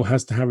Red Bull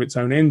has to have its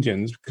own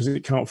engines because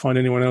it can't find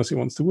anyone else it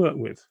wants to work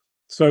with.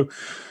 So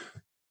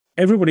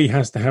everybody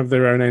has to have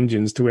their own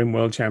engines to win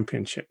world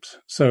championships.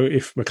 So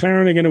if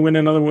McLaren are going to win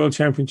another world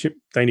championship,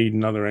 they need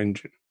another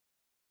engine.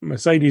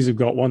 Mercedes have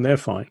got one, they're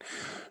fine.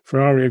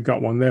 Ferrari have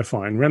got one, they're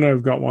fine. Renault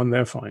have got one,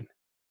 they're fine.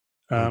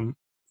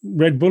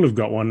 Red Bull have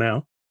got one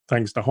now,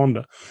 thanks to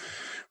Honda.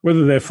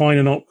 Whether they're fine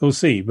or not, we'll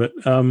see. But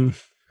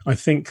I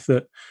think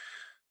that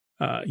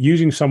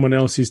using someone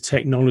else's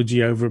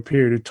technology over a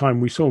period of time,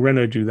 we saw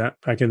Renault do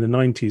that back in the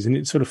 90s, and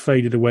it sort of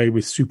faded away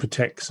with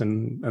Supertex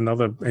and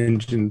other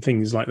engine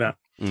things like that.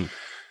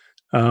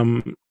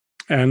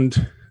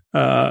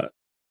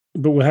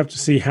 But we'll have to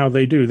see how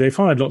they do. They've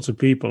hired lots of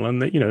people,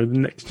 and the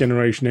next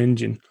generation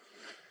engine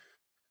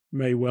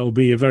may well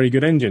be a very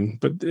good engine,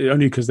 but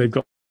only because they've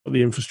got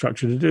the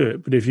infrastructure to do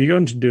it. But if you're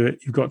going to do it,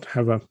 you've got to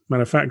have a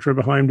manufacturer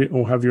behind it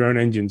or have your own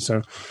engine.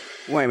 So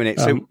wait a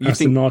minute. So you Aston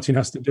think Martin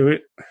has to do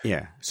it?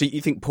 Yeah. So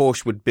you think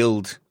Porsche would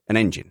build an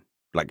engine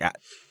like that?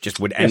 Just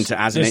would enter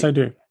as an Yes, I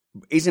do.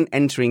 Isn't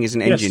entering as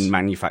an engine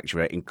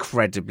manufacturer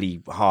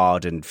incredibly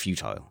hard and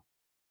futile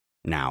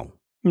now?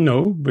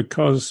 No,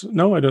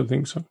 I don't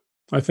think so.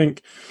 I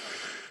think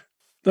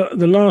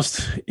the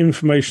last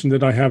information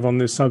that I have on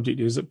this subject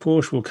is that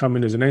Porsche will come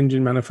in as an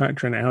engine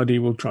manufacturer and Audi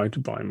will try to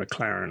buy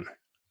McLaren.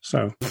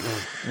 So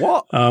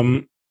what?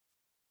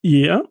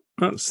 Yeah,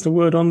 that's the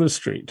word on the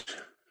street.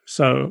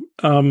 So,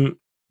 and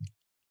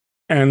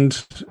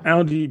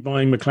Audi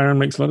buying McLaren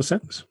makes a lot of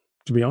sense,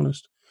 to be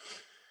honest.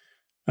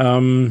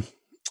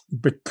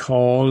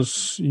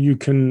 Because you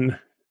can,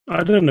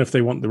 I don't know if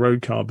they want the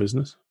road car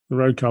business. The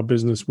road car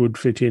business would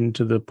fit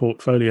into the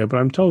portfolio, but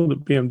I'm told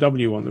that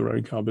BMW want the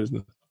road car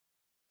business.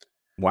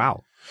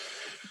 Wow.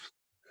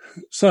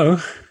 So,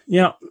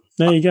 yeah,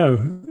 there you go.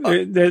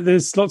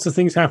 There's lots of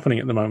things happening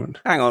at the moment.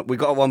 Hang on, we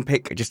got to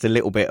unpick just a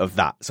little bit of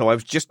that. So I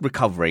was just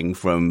recovering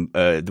from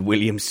the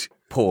Williams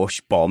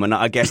Porsche bomb, and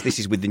I guess this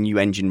is with the new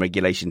engine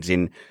regulations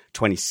in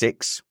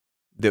 26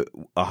 that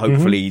are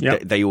hopefully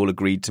they all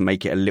agreed to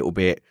make it a little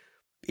bit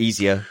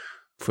easier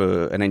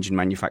for an engine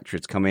manufacturer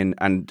to come in,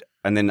 and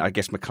then I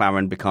guess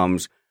McLaren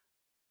becomes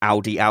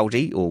Audi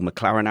or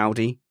McLaren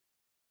Audi.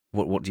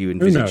 What do you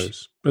envisage?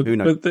 Who knows? Who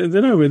knows?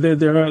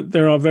 But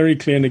there are very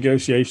clear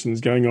negotiations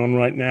going on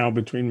right now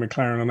between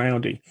McLaren and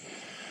Audi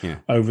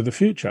over the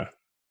future.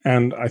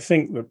 And I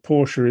think that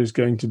Porsche is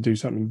going to do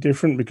something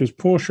different, because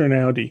Porsche and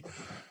Audi,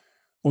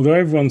 although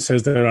everyone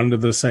says they're under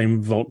the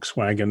same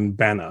Volkswagen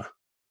banner,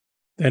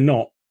 they're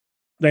not.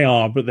 They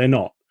are, but they're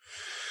not.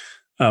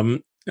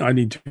 I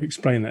need to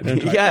explain that,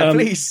 don't I? Yeah,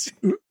 please.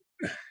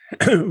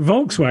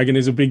 Volkswagen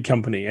is a big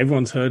company.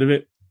 Everyone's heard of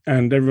it.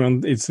 And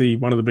it's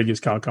one of the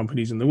biggest car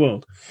companies in the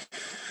world.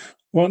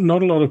 What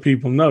not a lot of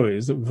people know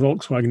is that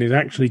Volkswagen is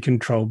actually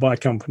controlled by a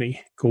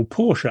company called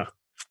Porsche.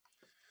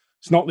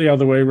 It's not the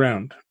other way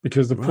around,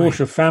 because the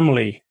Porsche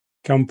family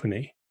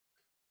company,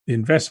 the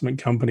investment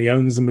company,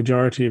 owns the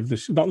majority of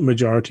not the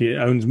majority, it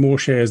owns more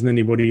shares than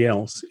anybody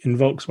else in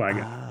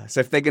Volkswagen.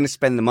 So if they're going to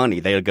spend the money,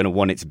 they are going to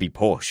want it to be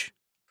Porsche,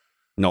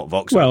 not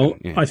Volkswagen.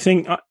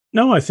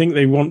 Well, I think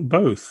they want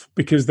both,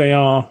 because they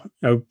are,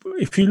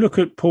 if you look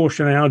at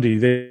Porsche and Audi,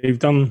 they've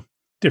done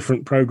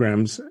different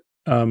programs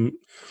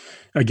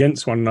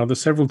against one another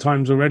several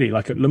times already,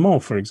 like at Le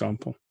Mans, for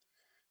example.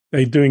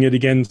 They're doing it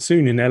again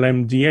soon in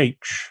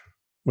LMDH,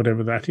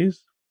 whatever that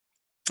is.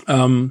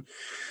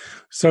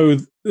 So,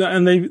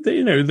 and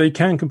they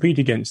can compete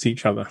against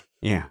each other.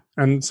 Yeah.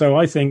 And so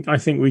I think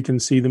we can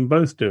see them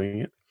both doing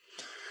it.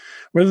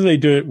 Whether they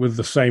do it with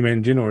the same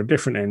engine or a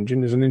different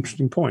engine is an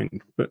interesting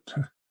point, but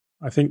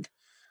I think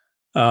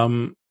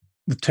the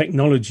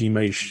technology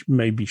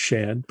may be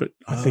shared, but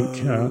I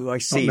think I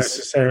see. not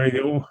necessarily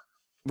all.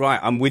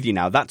 Right, I'm with you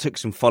now. That took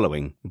some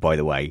following, by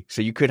the way.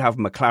 So you could have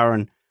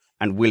McLaren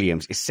and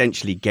Williams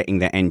essentially getting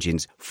their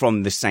engines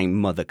from the same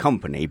mother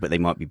company, but they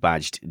might be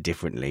badged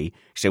differently.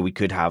 So we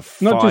could have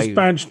not just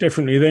badged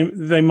differently;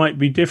 they might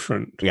be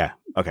different. Yeah.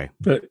 Okay.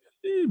 But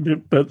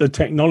the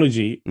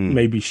technology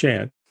may be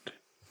shared.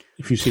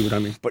 If you see what I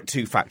mean. But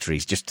two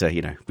factories, just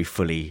to be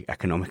fully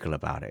economical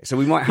about it. So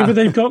we might have.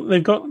 Yeah, but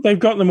they've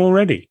got them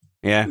already.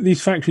 Yeah,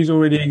 these factories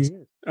already exist.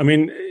 I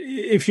mean,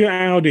 if you're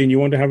Audi and you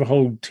want to have a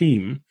whole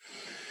team,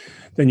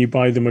 then you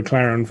buy the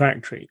McLaren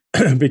factory.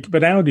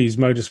 But Audi's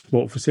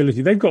motorsport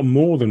facility, they've got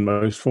more than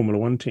most Formula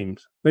One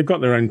teams. They've got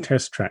their own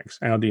test tracks.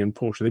 Audi and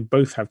Porsche, they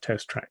both have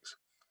test tracks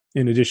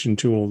in addition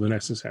to all the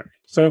necessary.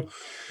 So,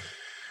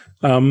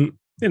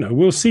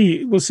 we'll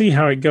see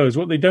how it goes.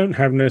 What they don't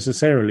have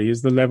necessarily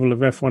is the level of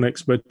F1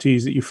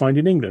 expertise that you find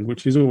in England,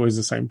 which is always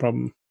the same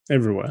problem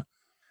everywhere.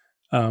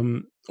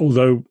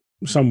 Although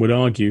some would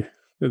argue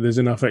that there's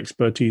enough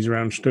expertise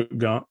around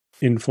Stuttgart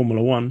in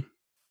Formula One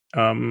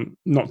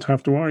not to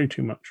have to worry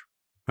too much.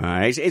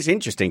 It's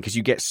interesting because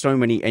you get so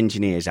many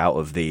engineers out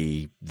of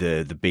the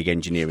big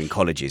engineering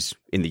colleges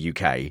in the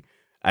UK.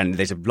 And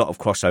there's a lot of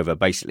crossover.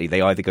 Basically,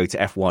 they either go to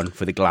F1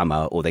 for the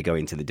glamour or they go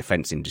into the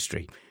defense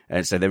industry.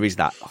 And so there is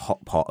that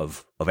hot pot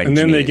of engineers. And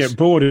then they get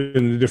bored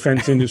in the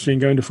defense industry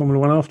and go into Formula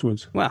One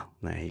afterwards. Well,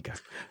 there you go.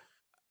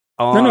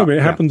 No, but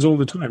it happens all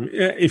the time.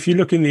 If you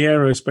look in the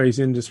aerospace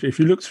industry, if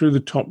you look through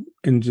the top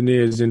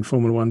engineers in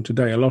Formula One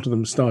today, a lot of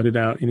them started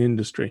out in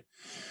industry,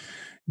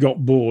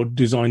 got bored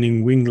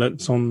designing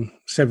winglets on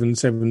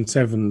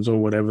 777s or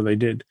whatever they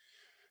did,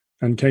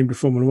 and came to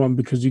Formula One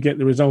because you get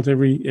the result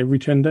every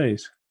 10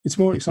 days. It's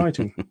more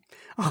exciting.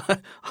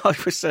 I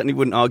certainly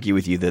wouldn't argue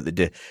with you that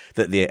the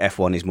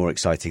F1 is more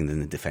exciting than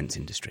the defense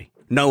industry.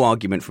 No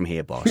argument from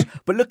here, boss.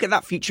 But look at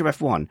that future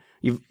F1.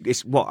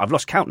 I've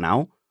lost count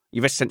now.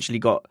 You've essentially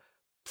got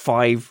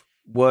 5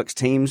 works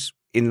teams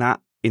in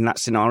that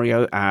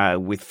scenario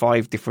with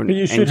 5 different. But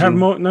you should have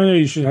more. No,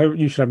 you should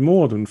have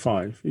more than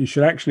 5. You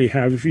should actually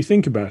have, if you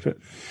think about it.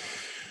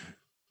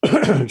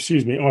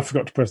 Excuse me. Oh, I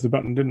forgot to press the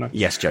button, didn't I?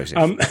 Yes, Joseph.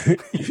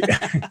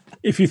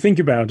 If you think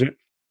about it.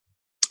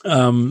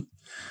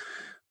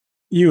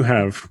 You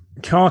have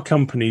car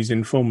companies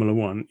in Formula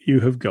One.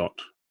 You have got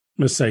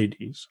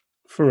Mercedes,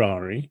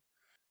 Ferrari,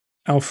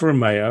 Alfa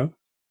Romeo,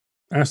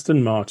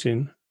 Aston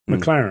Martin,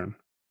 McLaren.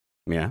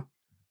 Yeah.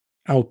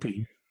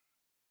 Alpine.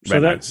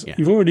 So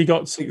you've already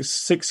got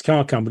six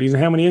car companies.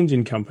 And how many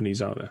engine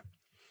companies are there?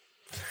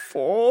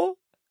 4.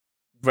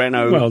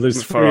 Renault, well,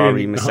 there's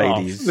Ferrari,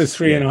 Mercedes. There's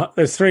three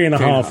and a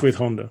half with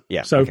Honda.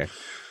 Yeah. So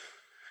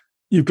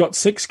you've got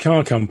 6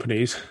 car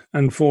companies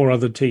and 4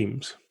 other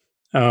teams.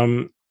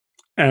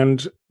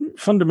 And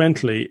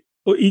fundamentally,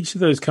 or each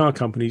of those car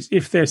companies,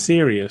 if they're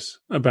serious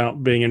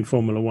about being in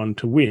Formula One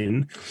to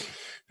win,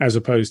 as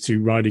opposed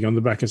to riding on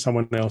the back of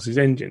someone else's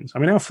engines. I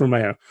mean, Alfa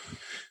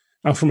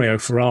Romeo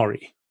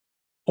Ferrari,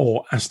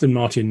 or Aston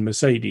Martin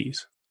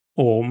Mercedes,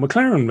 or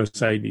McLaren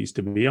Mercedes,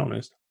 to be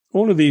honest,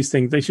 all of these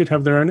things, they should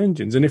have their own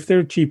engines. And if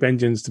they're cheap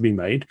engines to be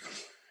made,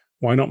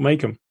 why not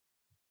make them?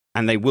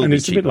 And they will be cheaper. And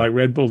it's a bit like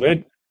Red Bull.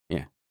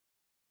 Yeah.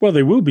 Well,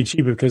 they will be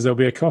cheaper because there'll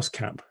be a cost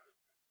cap.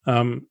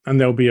 And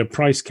there'll be a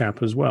price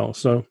cap as well.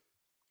 So,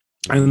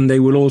 and they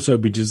will also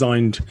be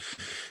designed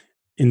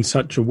in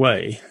such a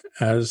way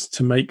as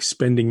to make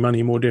spending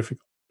money more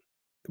difficult.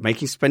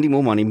 Making spending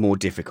more money more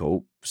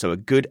difficult. So a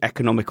good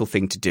economical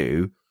thing to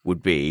do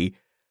would be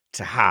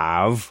to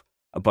have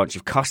a bunch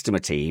of customer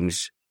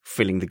teams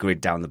filling the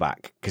grid down the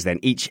back, because then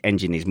each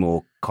engine is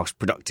more cost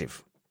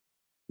productive.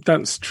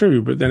 That's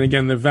true, but then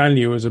again, the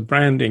value as a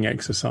branding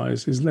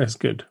exercise is less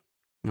good.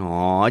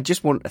 Oh, I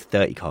just want a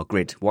 30-car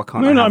grid. Why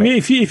can't I have mean,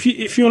 it?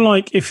 if you're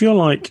like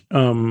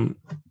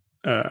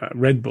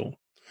Red Bull,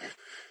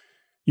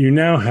 you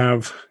now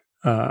have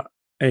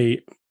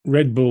a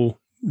Red Bull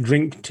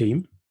drink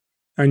team,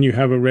 and you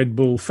have a Red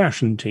Bull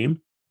fashion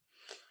team.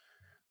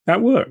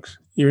 That works.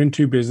 You're in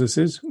two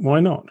businesses. Why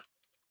not?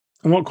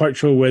 I'm not quite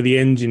sure where the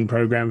engine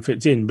program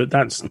fits in, but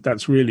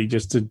that's really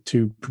just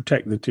to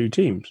protect the two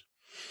teams.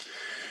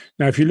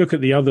 Now, if you look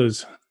at the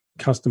others'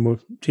 customer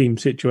team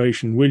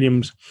situation,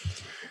 Williams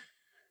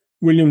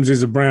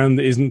is a brand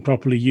that isn't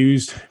properly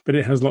used, but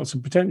it has lots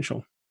of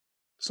potential.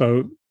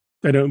 So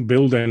they don't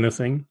build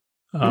anything.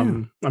 I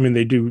mean,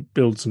 they do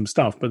build some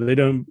stuff, but they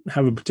don't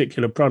have a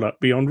particular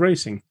product beyond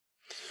racing,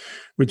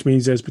 which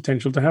means there's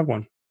potential to have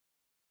one.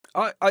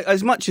 I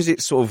as much as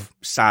it's sort of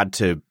sad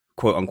to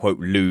quote unquote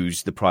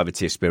lose the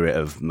privateer spirit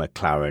of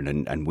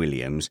McLaren and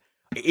Williams,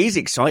 it is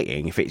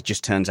exciting if it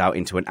just turns out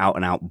into an out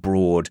and out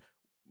broad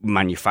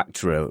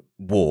manufacturer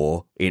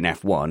war in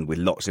F1 with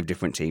lots of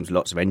different teams,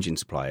 lots of engine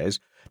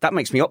suppliers. That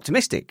makes me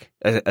optimistic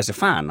as a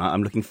fan.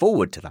 I'm looking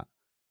forward to that.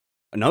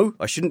 No,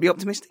 I shouldn't be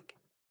optimistic.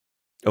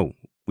 Oh,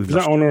 we've is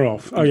that on or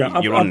off? Oh yeah,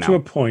 up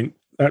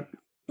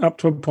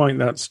to a point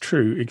that's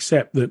true,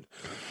 except that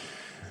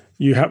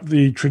you have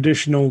the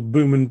traditional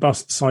boom and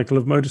bust cycle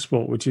of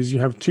motorsport, which is you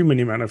have too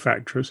many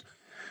manufacturers.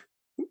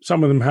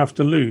 Some of them have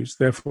to lose,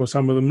 therefore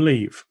some of them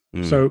leave.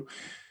 So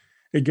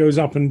it goes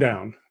up and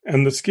down.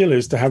 And the skill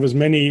is to have as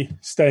many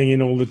staying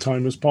in all the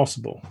time as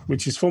possible,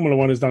 which is Formula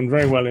One has done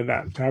very well in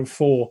that, to have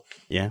four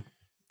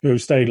who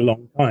have stayed a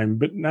long time.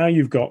 But now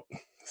you've got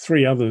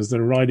three others that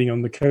are riding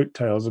on the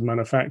coattails of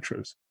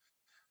manufacturers,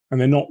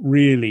 and they're not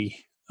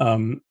really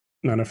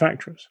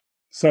manufacturers.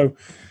 So,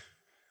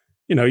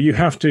 you know,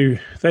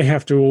 they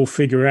have to all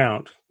figure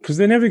out, because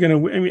they're never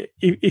going to, I mean,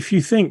 if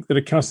you think that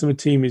a customer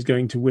team is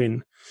going to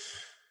win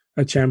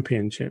a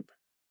championship,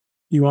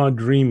 you are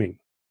dreaming.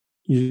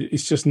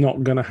 It's just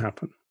not going to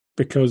happen,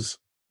 because,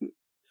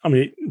 I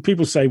mean,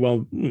 people say,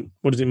 well,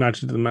 what does it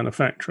matter to the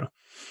manufacturer?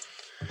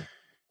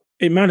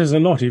 It matters a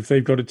lot if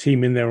they've got a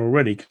team in there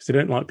already, because they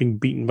don't like being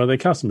beaten by their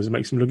customers. It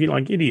makes them look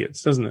like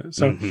idiots, doesn't it?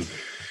 So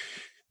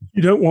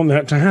you don't want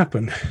that to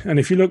happen. And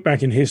if you look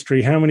back in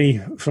history, how many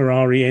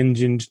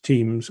Ferrari-engined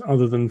teams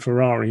other than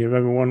Ferrari have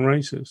ever won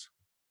races?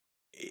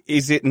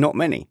 Is it not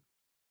many?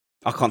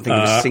 I can't think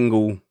of a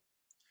single.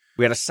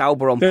 We had a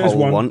Sauber on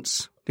pole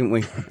once, didn't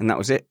we? And that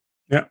was it.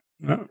 Yeah.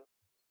 No.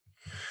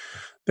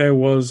 There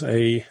was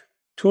a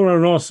Toro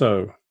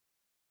Rosso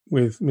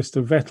with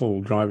Mr.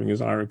 Vettel driving,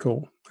 as I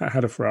recall. That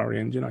had a Ferrari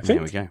engine, I think.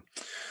 There we go.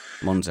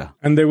 Monza.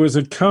 And there was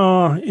a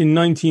car in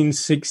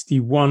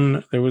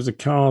 1961. There was a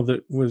car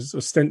that was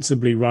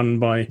ostensibly run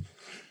by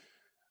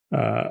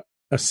a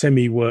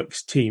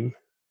semi-works team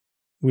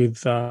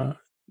with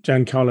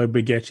Giancarlo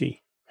Baghetti,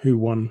 who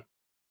won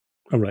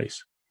a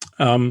race.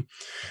 Won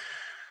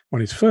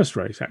his first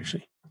race,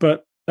 actually.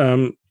 But,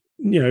 you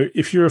know,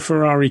 if you're a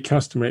Ferrari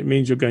customer, it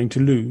means you're going to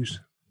lose.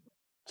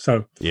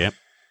 So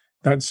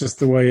that's just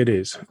the way it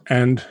is.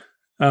 And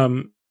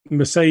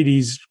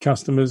Mercedes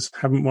customers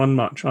haven't won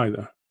much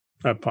either,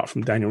 apart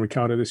from Daniel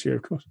Ricciardo this year,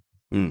 of course.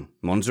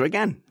 Monza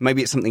again.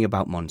 Maybe it's something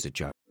about Monza,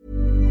 Joe.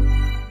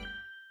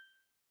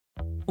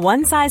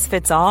 One size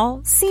fits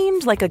all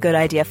seemed like a good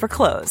idea for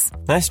clothes.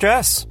 Nice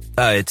dress.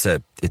 It's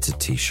a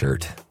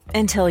T-shirt.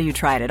 Until you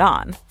tried it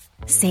on.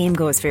 Same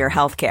goes for your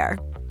healthcare.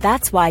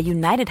 That's why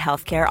United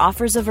Healthcare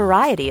offers a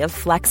variety of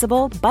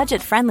flexible,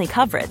 budget-friendly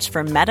coverage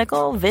for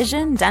medical,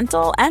 vision,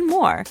 dental, and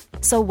more.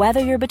 So whether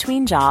you're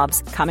between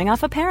jobs, coming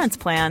off a parent's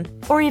plan,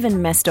 or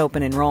even missed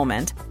open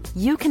enrollment,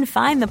 you can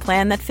find the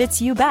plan that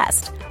fits you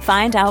best.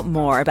 Find out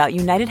more about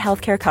United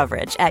Healthcare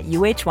coverage at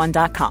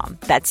uh1.com.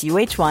 That's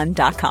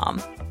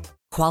uh1.com.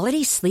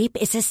 Quality sleep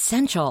is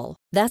essential.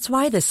 That's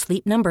why the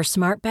Sleep Number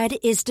Smart Bed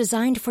is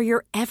designed for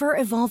your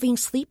ever-evolving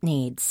sleep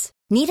needs.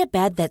 Need a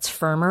bed that's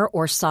firmer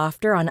or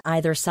softer on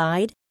either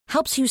side?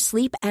 Helps you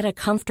sleep at a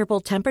comfortable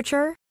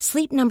temperature?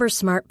 Sleep Number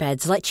Smart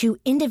Beds let you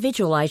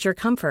individualize your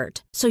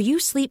comfort, so you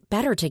sleep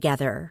better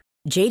together.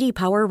 JD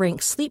Power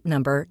ranks Sleep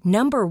Number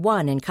number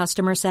 1 in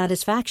customer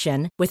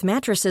satisfaction with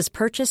mattresses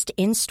purchased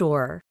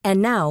in-store.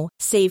 And now,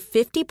 save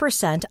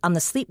 50% on the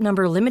Sleep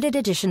Number Limited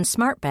Edition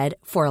Smart Bed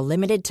for a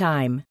limited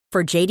time.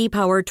 For JD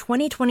Power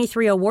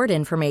 2023 award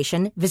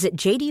information, visit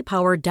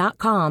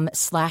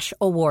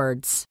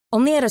jdpower.com/awards.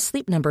 Only at a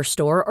Sleep Number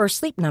store or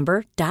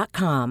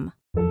sleepnumber.com.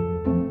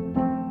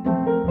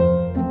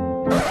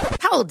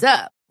 Hold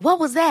up. What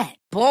was that?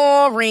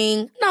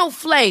 Boring. No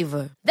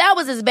flavor. That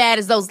was as bad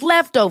as those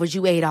leftovers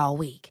you ate all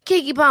week.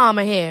 Keke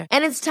Palmer here,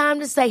 and it's time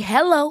to say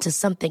hello to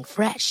something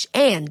fresh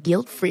and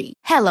guilt-free.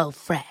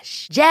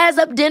 HelloFresh. Jazz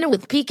up dinner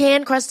with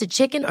pecan-crusted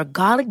chicken or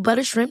garlic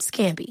butter shrimp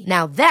scampi.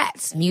 Now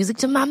that's music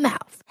to my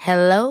mouth.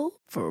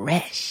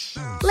 HelloFresh.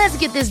 Let's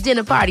get this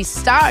dinner party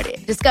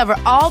started. Discover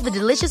all the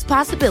delicious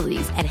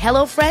possibilities at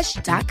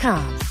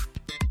HelloFresh.com.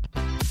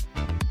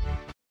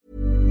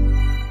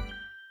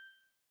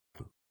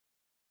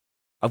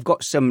 I've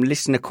got some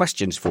listener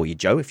questions for you,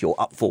 Joe, if you're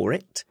up for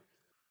it.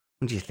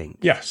 What do you think?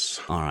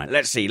 Yes. All right,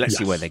 let's see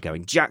where they're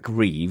going. Jack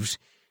Reeves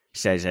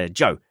says,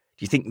 Joe, do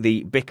you think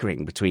the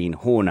bickering between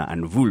Horner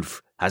and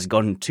Wolf has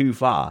gone too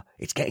far?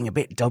 It's getting a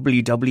bit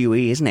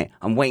WWE, isn't it?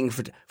 I'm waiting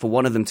for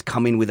one of them to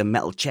come in with a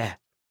metal chair.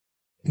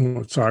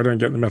 Oh, sorry, I don't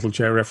get the metal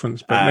chair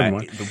reference, but never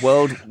mind. The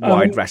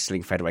Worldwide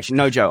Wrestling Federation.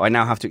 No, Joe, I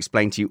now have to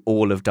explain to you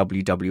all of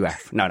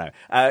WWF. No.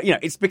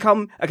 It's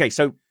become... Okay,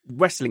 so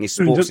wrestling is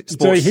sports...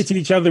 So they hit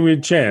each other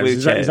with chairs?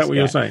 Is that what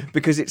you're saying?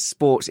 Because it's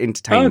sports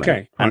entertainment.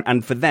 Okay.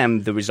 And for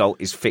them, the result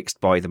is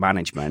fixed by the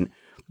management.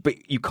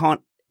 But you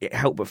can't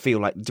help but feel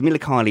like Jamila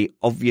Khali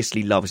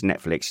obviously loves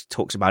Netflix,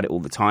 talks about it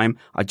all the time.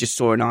 I just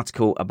saw an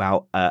article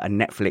about a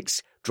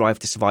Netflix Drive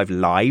to Survive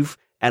live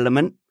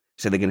element.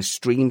 So they're going to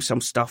stream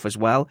some stuff as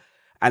well.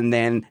 And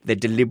then they're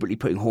deliberately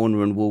putting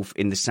Horner and Wolf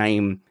in the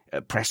same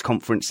press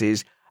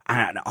conferences.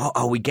 And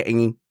are we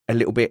getting a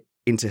little bit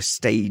into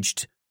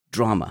staged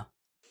drama?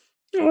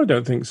 No, I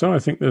don't think so. I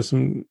think there's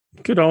some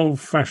good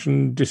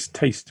old-fashioned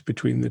distaste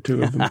between the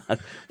two of them.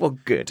 Well,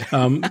 good.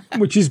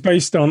 which is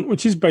based on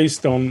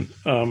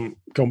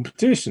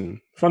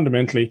competition.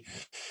 Fundamentally,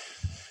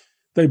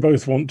 they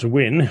both want to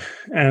win,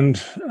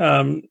 and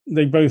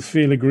they both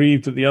feel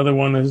aggrieved that the other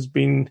one has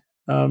been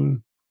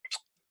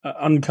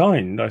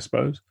unkind, I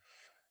suppose.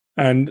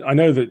 And I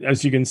know that,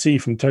 as you can see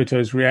from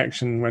Toto's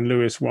reaction when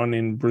Lewis won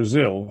in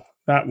Brazil,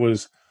 that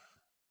was,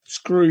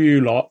 screw you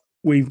lot,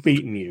 we've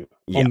beaten you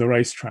on the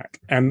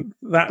racetrack. And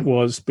that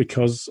was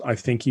because I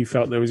think he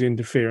felt there was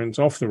interference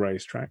off the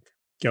racetrack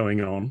going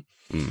on.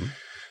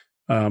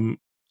 Mm.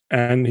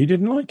 And he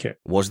didn't like it.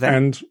 Was there?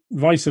 And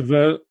vice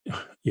versa.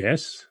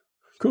 Yes,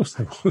 of course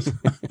there was.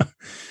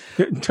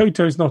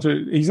 Toto's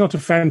he's not a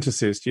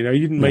fantasist, he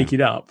didn't make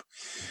it up.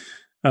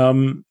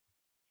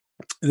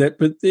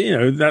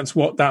 That's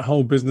what that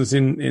whole business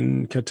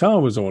in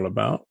Qatar was all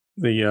about.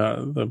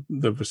 The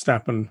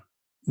Verstappen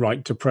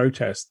right to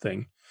protest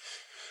thing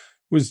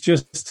was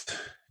just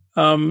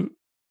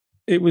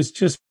it was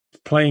just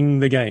playing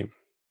the game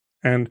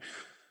and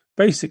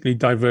basically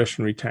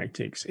diversionary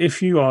tactics.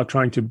 If you are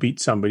trying to beat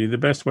somebody, the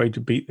best way to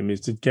beat them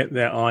is to get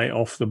their eye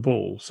off the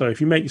ball. So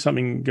if you make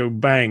something go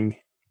bang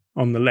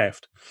on the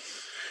left,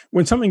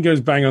 when something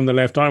goes bang on the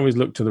left, I always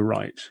look to the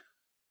right.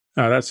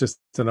 That's just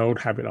an old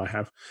habit I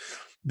have,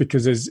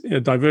 because there's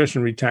a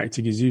diversionary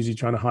tactic is usually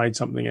trying to hide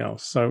something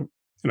else. So,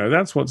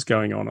 that's what's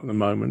going on at the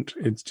moment.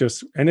 It's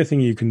just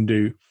anything you can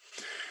do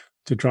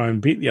to try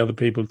and beat the other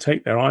people,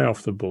 take their eye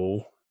off the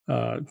ball,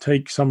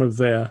 take some of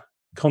their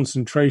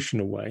concentration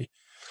away,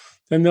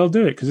 then they'll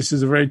do it, because this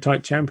is a very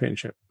tight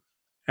championship.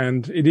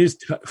 And it is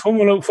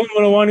Formula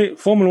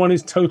One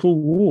is total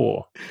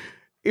war.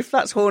 If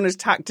that's Horner's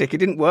tactic, it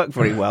didn't work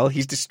very well.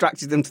 He's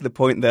distracted them to the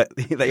point that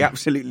they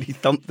absolutely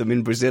thumped them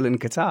in Brazil and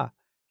Qatar.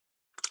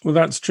 Well,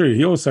 that's true.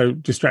 He also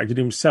distracted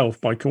himself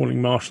by calling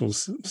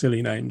marshals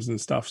silly names and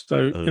stuff.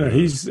 So,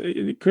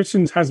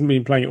 Christians hasn't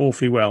been playing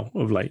awfully well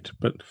of late,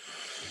 but,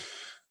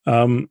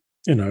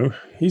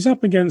 he's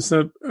up against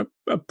a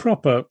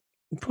proper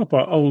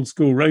old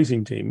school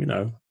racing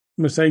team.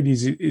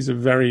 Mercedes is a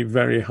very,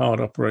 very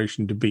hard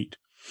operation to beat.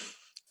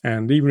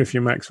 And even if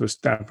you're Max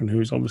Verstappen,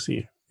 who's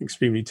obviously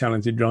extremely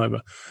talented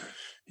driver,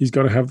 he's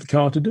got to have the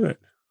car to do it.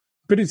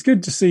 But it's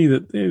good to see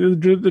that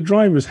the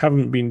drivers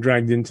haven't been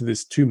dragged into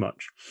this too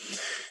much.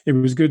 It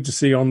was good to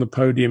see on the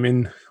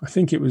podium I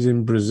think it was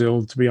in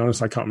Brazil, to be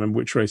honest. I can't remember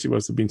which race it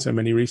was. There have been so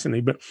many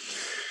recently, but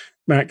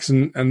Max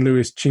and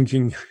Lewis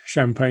chinking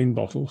champagne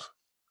bottles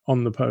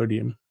on the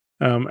podium.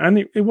 And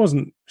it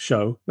wasn't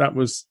show. That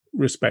was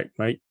respect,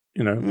 mate.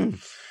 You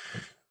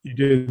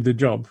did the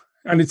job.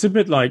 And it's a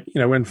bit like,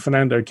 when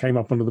Fernando came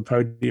up onto the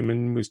podium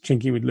and was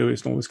chinking with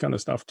Lewis and all this kind of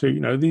stuff too.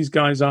 These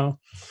guys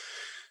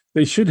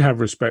they should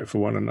have respect for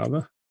one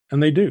another,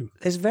 and they do.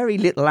 There's very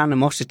little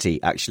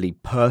animosity, actually,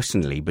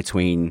 personally,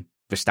 between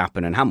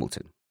Verstappen and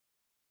Hamilton.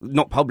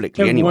 Not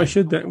publicly, anyway. Why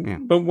should there? Yeah.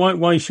 But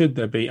why should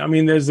there be? I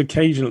mean, there's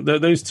occasional...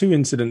 Those two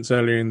incidents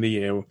earlier in the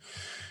year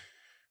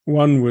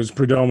One was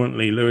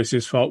predominantly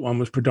Lewis's fault. One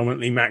was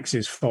predominantly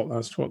Max's fault.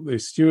 That's what the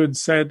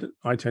stewards said.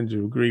 I tend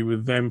to agree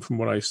with them from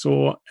what I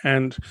saw.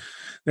 And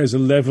there's a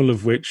level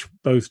of which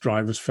both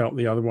drivers felt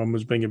the other one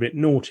was being a bit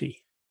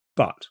naughty.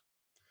 But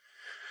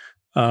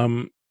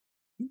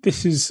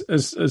this is,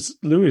 as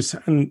Lewis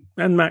and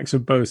Max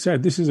have both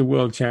said, this is a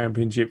world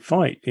championship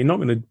fight. You're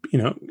not going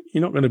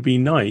to be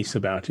nice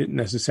about it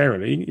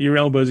necessarily. Your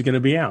elbows are going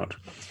to be out.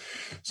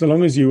 So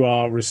long as you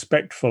are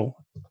respectful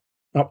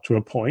up to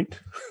a point,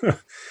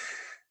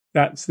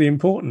 that's the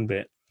important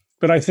bit.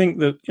 But I think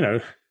that,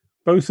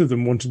 both of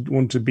them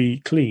want to be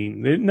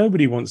clean.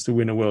 Nobody wants to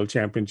win a world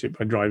championship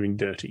by driving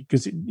dirty,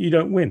 because you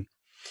don't win.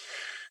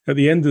 At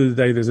the end of the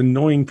day, there's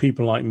annoying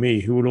people like me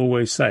who will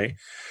always say,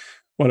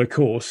 well, of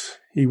course,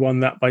 he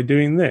won that by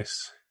doing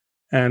this.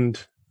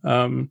 And,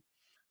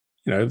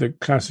 the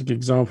classic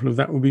example of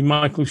that would be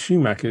Michael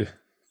Schumacher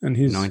and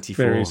his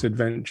 94. Various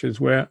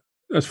adventures, where,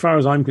 as far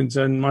as I'm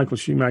concerned, Michael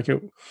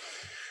Schumacher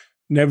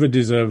never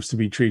deserves to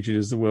be treated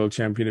as the world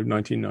champion of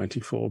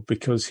 1994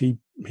 because he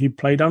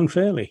played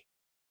unfairly.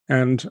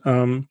 And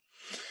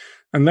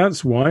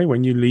that's why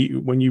when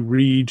you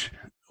read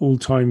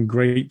all-time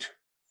great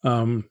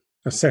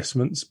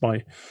assessments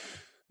by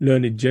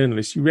learned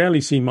journalists, you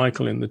rarely see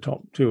Michael in the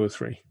top 2 or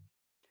 3,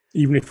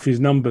 even if his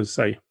numbers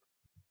say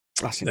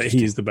that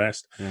he is the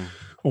best,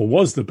 or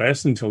was the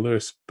best until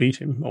Lewis beat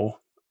him or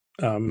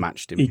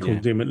matched him,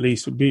 equaled him at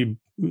least, or beaten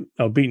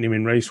him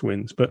in race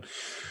wins. But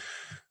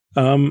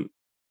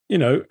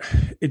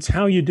it's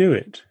how you do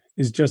it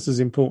is just as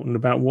important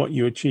about what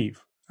you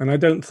achieve. And I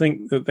don't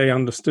think that they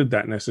understood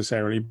that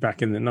necessarily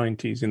back in the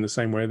 90s in the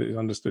same way that it's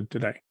understood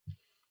today.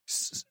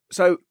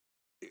 So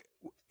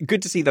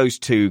good to see those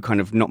two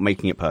kind of not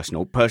making it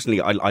personal. Personally,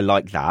 I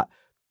like that.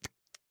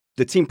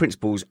 The team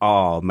principals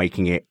are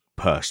making it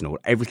personal.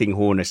 Everything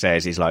Horner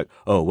says is like,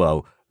 oh,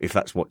 well, if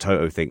that's what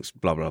Toto thinks,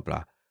 blah, blah,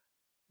 blah.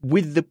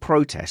 With the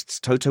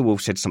protests, Toto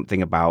Wolff said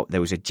something about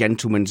there was a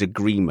gentleman's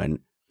agreement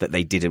that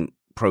they didn't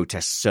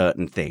protest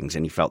certain things,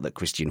 and he felt that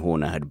Christian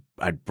Horner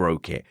had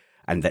broke it,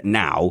 and that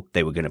now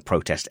they were going to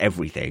protest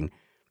everything.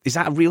 Is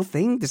that a real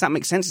thing? Does that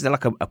make sense? Is there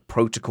like a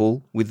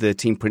protocol with the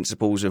team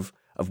principals of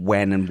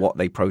when and what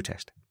they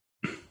protest?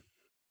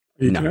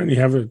 You can only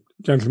have a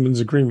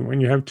gentleman's agreement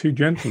when you have two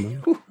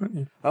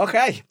gentlemen.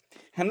 Okay.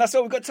 And that's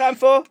all we've got time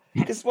for.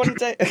 Because one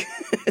day...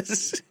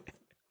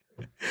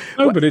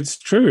 No, but it's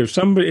true.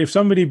 If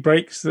somebody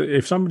breaks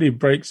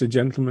a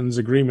gentleman's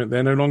agreement,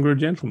 they're no longer a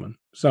gentleman.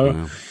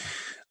 So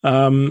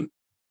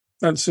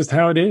that's just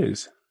how it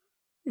is.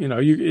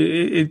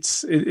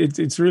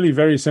 It's really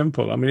very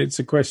simple. I mean, it's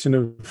a question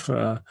of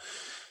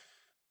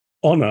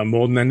honor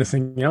more than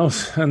anything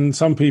else. And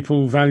some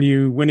people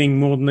value winning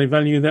more than they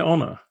value their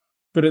honor.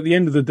 But at the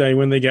end of the day,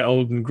 when they get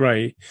old and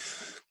grey,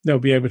 they'll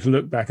be able to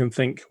look back and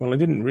think, well, I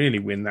didn't really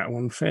win that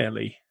one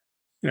fairly.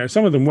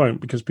 Some of them won't,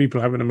 because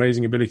people have an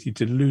amazing ability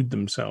to delude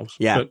themselves.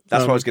 Yeah, but,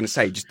 that's what I was going to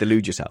say. Just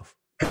delude yourself.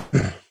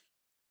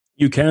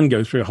 You can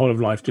go through a whole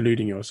of life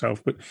deluding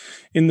yourself, but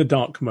in the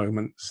dark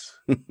moments,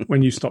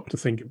 when you stop to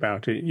think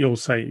about it, you'll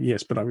say,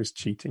 yes, but I was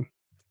cheating.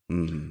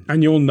 Mm.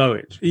 And you'll know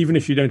it. Even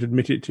if you don't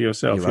admit it to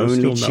yourself, you're only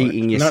still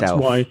cheating know it. yourself. And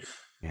that's why...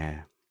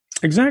 Yeah.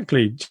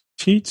 Exactly.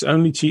 Cheats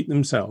only cheat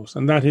themselves.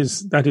 And that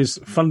is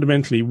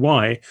fundamentally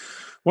why...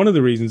 One of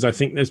the reasons I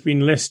think there's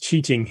been less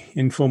cheating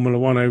in Formula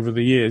One over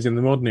the years in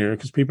the modern era,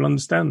 because people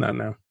understand that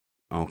now.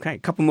 Okay, a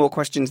couple more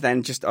questions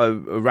then, just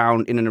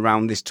in and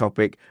around this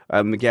topic.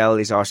 Miguel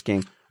is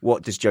asking,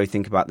 what does Joe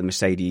think about the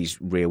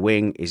Mercedes rear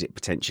wing? Is it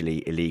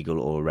potentially illegal,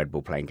 or Red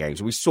Bull playing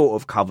games? We sort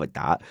of covered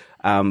that.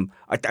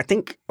 I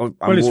think...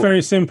 it's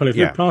very simple. If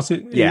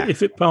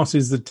it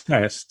passes the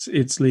tests,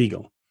 it's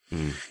legal.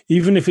 Mm.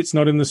 Even if it's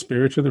not in the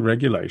spirit of the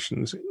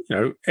regulations,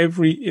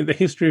 the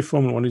history of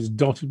Formula One is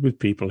dotted with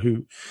people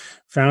who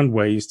found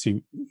ways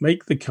to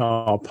make the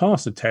car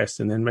pass a test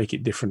and then make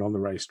it different on the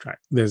racetrack.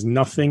 There's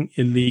nothing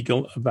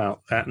illegal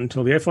about that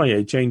until the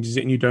FIA changes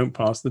it and you don't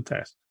pass the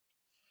test.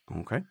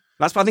 Okay.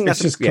 I think that's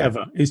just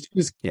clever. It's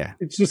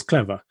just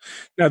clever.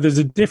 Now, there's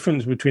a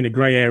difference between a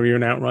grey area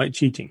and outright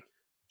cheating.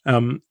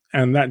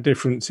 And that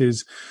difference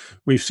is,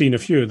 we've seen a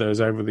few of those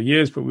over the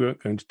years, but we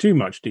won't go into too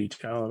much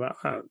detail about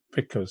that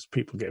because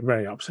people get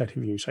very upset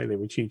if you say they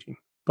were cheating.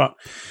 But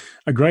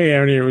a grey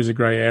area is a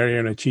grey area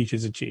and a cheat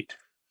is a cheat.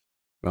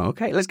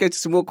 Okay, let's go to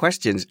some more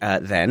questions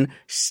then.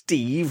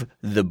 Steve,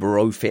 the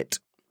Brofit,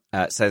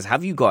 says,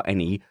 have you got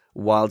any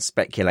wild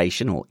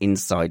speculation or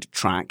inside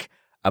track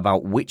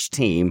about which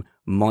team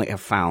might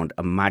have found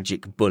a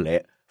magic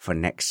bullet for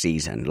next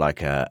season,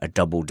 like a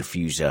double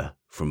diffuser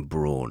from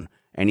Brawn?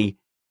 Any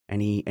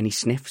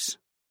sniffs?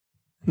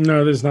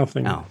 No, there's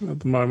nothing at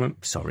the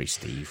moment. Sorry,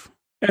 Steve.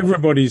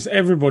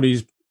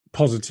 Everybody's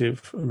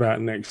positive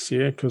about next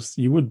year, because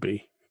you would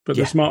be. But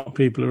the smart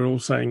people are all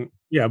saying,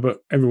 yeah,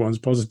 but everyone's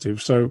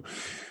positive. So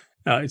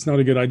it's not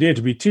a good idea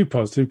to be too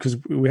positive, because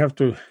we have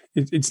to...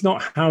 It's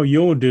not how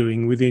you're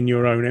doing within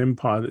your own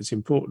empire that's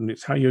important.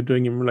 It's how you're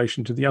doing in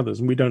relation to the others.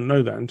 And we don't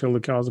know that until the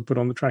cars are put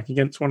on the track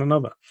against one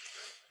another.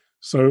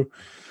 So...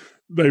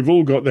 they've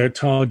all got their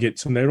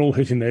targets and they're all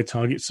hitting their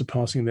targets,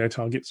 surpassing their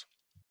targets.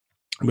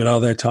 But are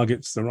their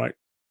targets the right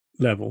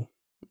level?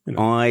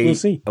 We'll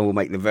see. I will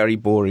make the very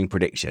boring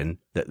prediction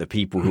that the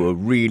people who are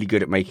really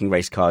good at making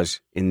race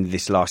cars in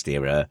this last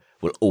era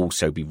will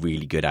also be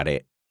really good at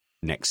it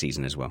next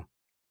season as well.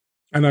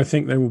 And I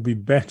think they will be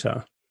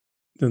better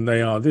than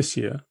they are this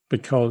year,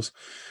 because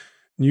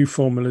new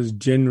formulas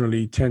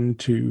generally tend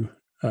to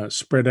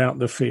spread out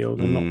the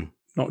field and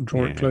not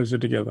draw it closer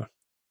together.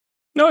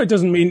 No, it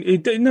doesn't mean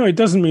it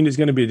doesn't mean it's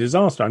going to be a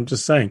disaster. I'm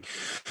just saying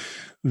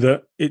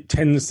that it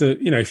tends to,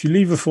 if you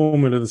leave a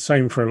formula the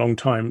same for a long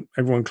time,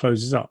 everyone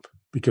closes up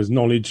because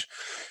knowledge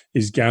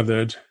is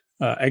gathered,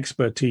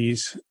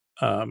 expertise,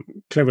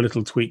 clever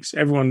little tweaks.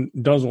 Everyone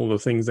does all the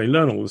things, they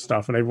learn all the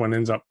stuff, and everyone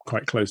ends up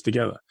quite close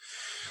together.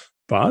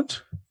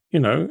 But,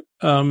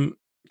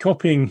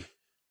 copying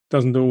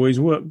doesn't always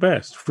work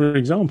best. For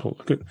example,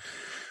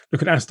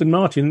 look at Aston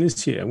Martin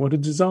this year. What a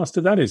disaster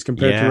that is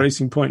compared to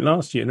Racing Point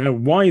last year. Now,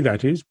 why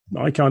that is,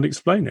 I can't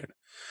explain it,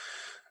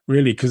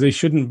 really, because they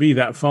shouldn't be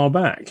that far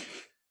back.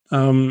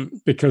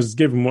 Because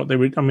given what they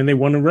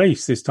won a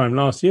race this time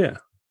last year.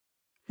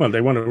 Well,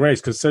 they won a race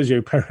because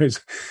Sergio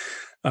Perez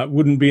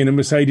wouldn't be in a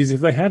Mercedes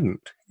if they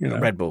hadn't.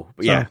 Red Bull,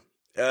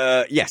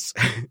 yes.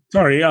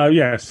 Sorry,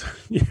 yes.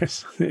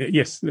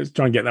 Let's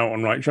try and get that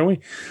one right, shall we?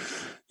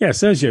 Yeah,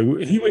 Sergio.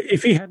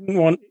 If he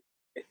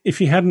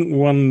hadn't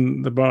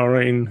won the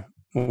Bahrain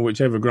or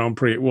whichever Grand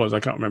Prix it was, I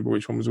can't remember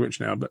which one was which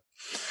now, but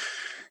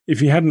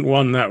if he hadn't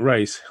won that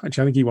race,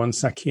 actually, I think he won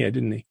Sakir,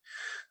 didn't he?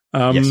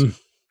 Yes.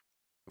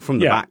 From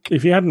the back.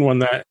 If he hadn't won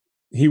that,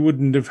 he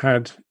wouldn't have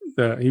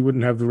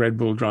the Red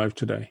Bull drive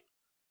today.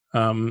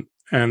 But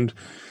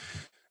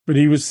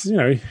he was,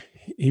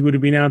 he would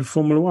have been out of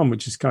Formula One,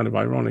 which is kind of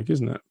ironic,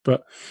 isn't it?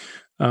 But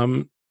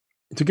to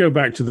go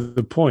back to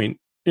the point,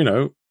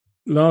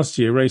 last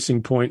year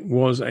Racing Point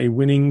was a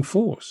winning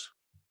force.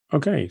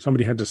 Okay,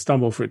 somebody had to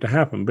stumble for it to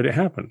happen, but it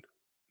happened.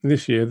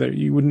 This year, that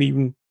you wouldn't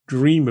even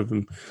dream of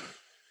them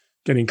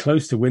getting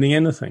close to winning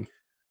anything.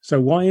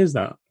 So why is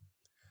that?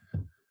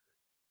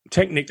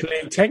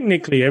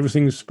 Technically,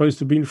 everything's supposed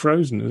to have been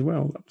frozen as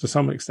well, to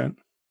some extent.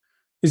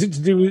 Is it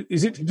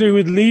to do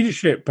with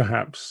leadership,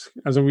 perhaps?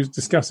 As I was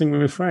discussing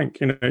with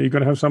Frank, you've got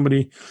to have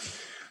somebody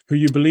who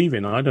you believe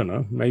in. I don't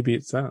know. Maybe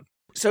it's that.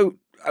 So,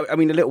 a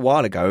little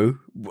while ago,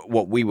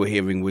 what we were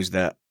hearing was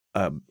that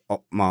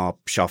Otmar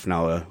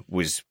Schaffnauer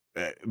was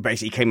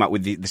basically came out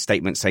with the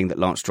statement saying that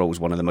Lance Stroll was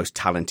one of the most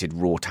talented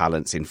raw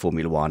talents in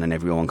Formula One, and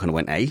everyone kind of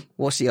went, "Hey,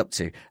 what's he up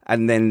to?"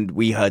 And then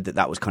we heard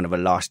that was kind of a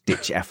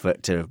last-ditch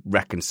effort to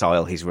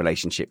reconcile his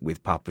relationship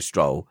with Papa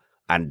Stroll,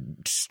 and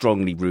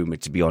strongly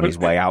rumoured to be on his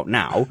way out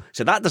now.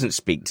 So that doesn't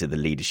speak to the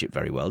leadership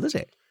very well, does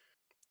it?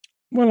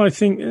 Well, I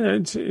think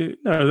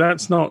no,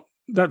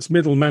 that's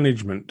middle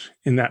management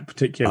in that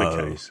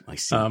particular case. I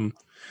see.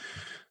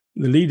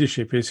 The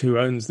leadership is who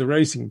owns the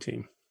racing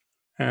team,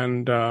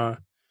 and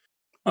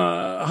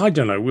I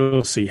don't know.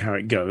 We'll see how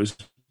it goes,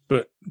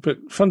 but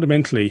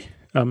fundamentally,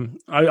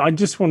 I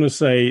just want to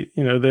say,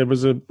 there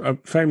was a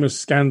famous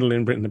scandal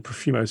in Britain, the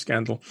Profumo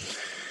scandal,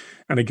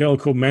 and a girl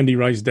called Mandy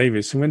Rice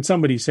Davis. And when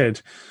somebody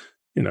said,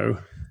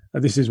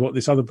 this is what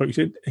this other book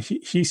said,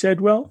 she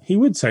said, well, he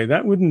would say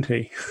that, wouldn't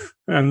he?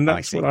 And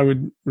that's what I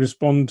would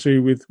respond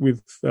to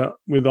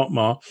with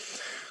Otmar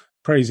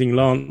praising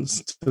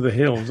Lance to the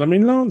hills.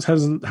 Lance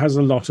has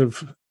a lot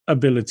of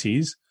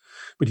abilities,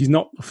 but he's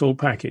not the full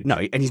package. No,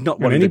 and he's not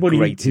one of the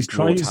greatest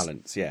raw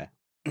talents. Yeah.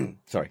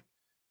 Sorry.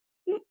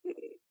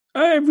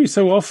 Every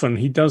so often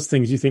he does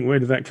things you think, where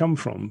did that come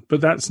from? But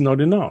that's not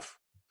enough.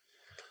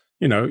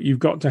 You've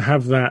got to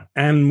have that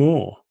and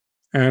more.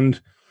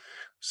 And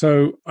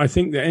so I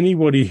think that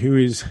anybody who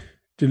is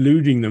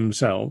deluding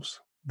themselves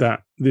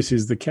that this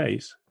is the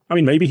case,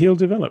 maybe he'll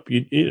develop.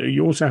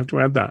 You also have to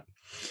add that.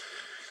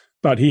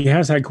 But he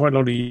has had quite a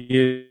lot of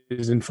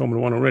years in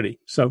Formula One already.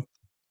 So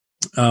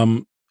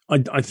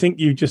I think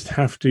you just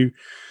have to,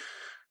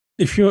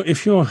 if you're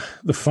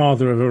the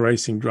father of a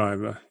racing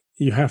driver,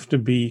 you have to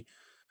be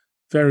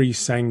very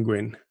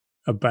sanguine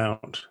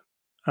about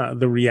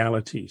the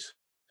realities.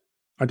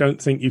 I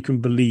don't think you can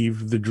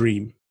believe the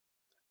dream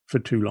for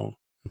too long.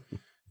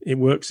 It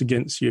works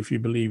against you if you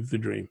believe the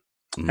dream.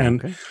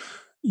 And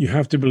you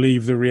have to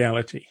believe the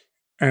reality.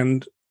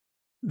 And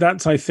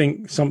that's, I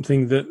think,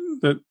 something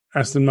that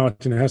Aston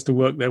Martin has to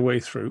work their way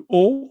through.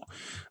 Or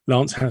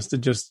Lance has to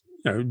just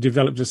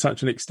develop to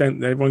such an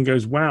extent that everyone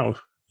goes, wow,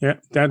 yeah,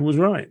 Dad was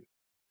right.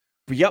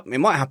 Yep, it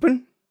might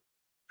happen.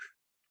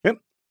 Yep.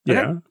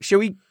 Yeah. Shall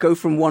we go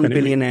from one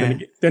billionaire?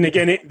 Then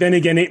again,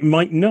 it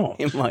might not.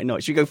 It might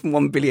not. Should we go from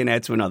one billionaire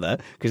to another?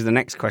 Because the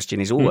next question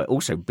is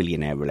also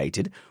billionaire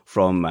related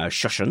from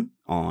Shushan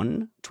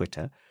on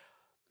Twitter.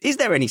 Is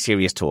there any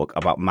serious talk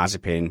about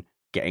Mazepin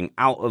getting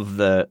out of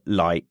the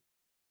light?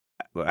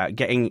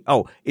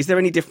 Is there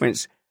any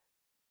difference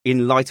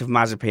in light of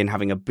Mazepin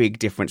having a big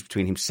difference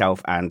between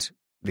himself and,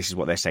 this is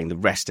what they're saying, the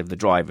rest of the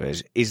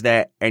drivers? Is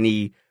there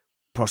any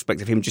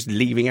prospect of him just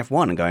leaving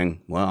F1 and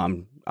going, well,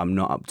 I'm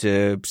not up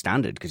to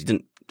standard, because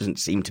he doesn't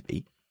seem to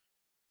be?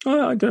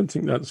 I don't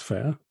think that's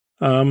fair.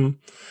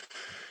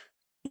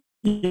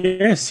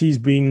 Yes, he's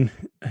been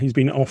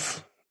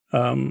off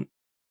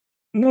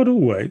Not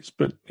always,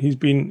 but he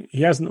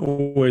hasn't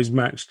always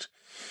matched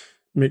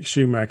Mick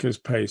Schumacher's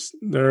pace.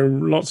 There are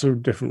lots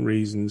of different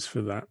reasons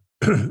for that.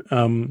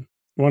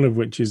 One of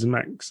which is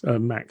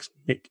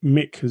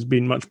Mick has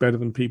been much better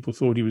than people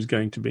thought he was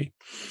going to be.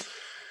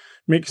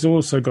 Mick's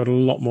also got a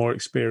lot more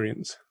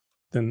experience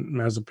than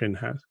Mazepin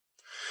has.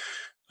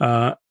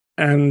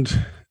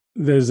 And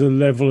there's a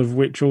level of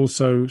which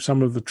also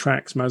some of the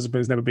tracks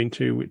Mazepin's never been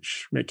to,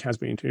 which Mick has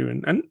been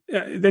to. And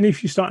then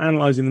if you start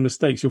analysing the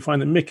mistakes, you'll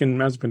find that Mick and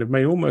Mazepin have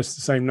made almost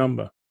the same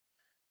number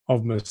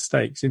of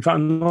mistakes. In fact,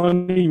 I'm not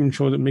even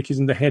sure that Mick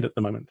isn't ahead at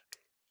the moment.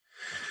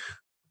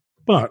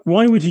 But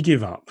why would he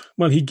give up?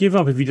 Well, he'd give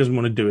up if he doesn't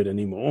want to do it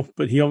anymore,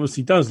 but he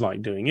obviously does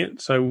like doing it.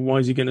 So why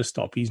is he going to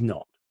stop? He's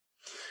not.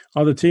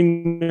 Are the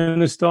team going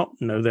to stop?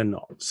 No, they're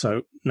not.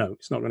 So no,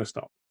 it's not going to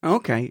stop.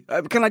 Okay.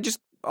 Can I just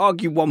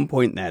argue one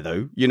point there,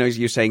 though? You know,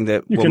 you're saying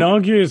that... You can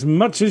argue as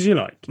much as you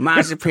like.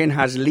 Mazepin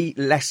has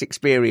less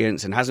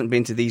experience and hasn't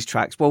been to these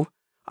tracks. Well,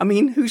 I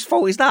mean, whose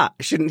fault is that?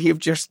 Shouldn't he have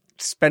just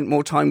spent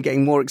more time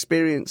getting more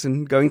experience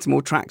and going to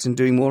more tracks and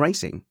doing more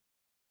racing?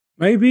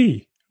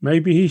 Maybe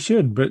he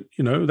should, but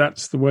you know,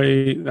 that's the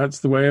way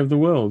of the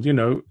world. You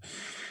know,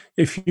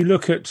 if you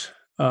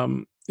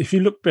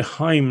look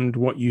behind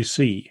what you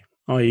see,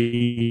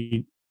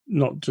 i.e.,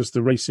 not just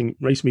the race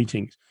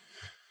meetings,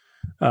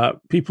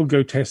 people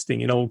go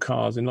testing in old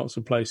cars in lots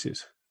of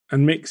places,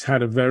 and Mick's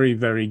had a very,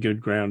 very good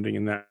grounding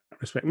in that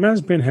respect.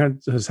 Mazepin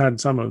has had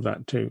some of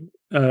that too.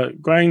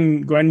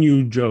 Guan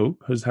Yu Zhou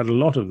has had a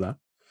lot of that,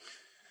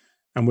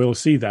 and we'll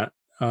see that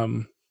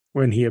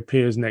when he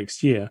appears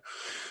next year,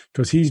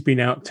 because he's been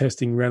out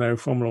testing Renault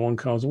Formula One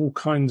cars all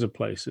kinds of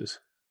places,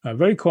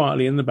 very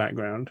quietly in the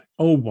background,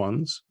 old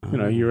ones. You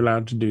know, you're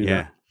allowed to do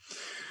that.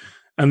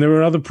 And there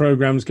are other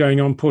programs going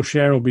on.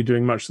 Porsche will be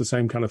doing much the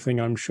same kind of thing,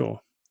 I'm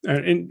sure.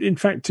 In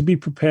fact, to be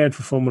prepared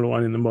for Formula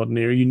One in the modern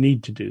era, you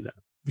need to do that,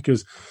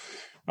 because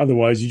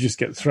otherwise you just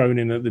get thrown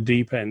in at the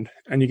deep end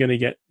and you're going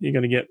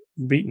to get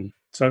beaten.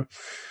 So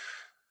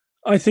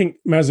I think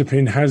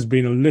Mazepin has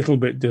been a little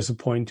bit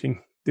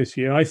disappointing this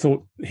year. I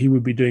thought he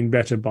would be doing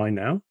better by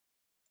now,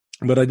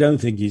 but I don't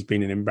think he's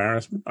been an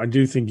embarrassment. I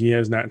do think he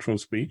has natural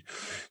speed.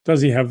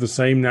 Does he have the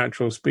same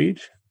natural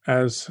speed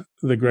as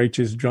the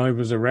greatest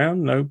drivers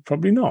around? No,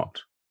 probably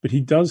not. But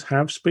he does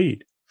have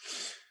speed.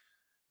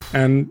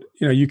 And,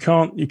 you know, you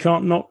can't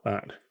knock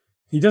that.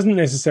 He doesn't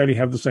necessarily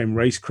have the same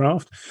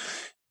racecraft.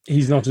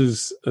 He's not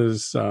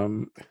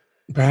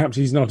perhaps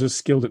he's not as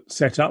skilled at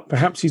setup.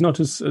 Perhaps he's not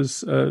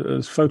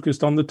as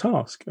focused on the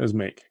task as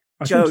Mick.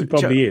 I think he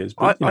probably is.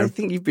 But, I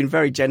think you've been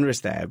very generous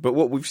there. But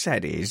what we've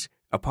said is,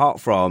 apart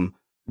from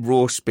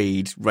raw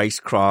speed,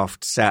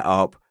 racecraft,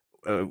 setup,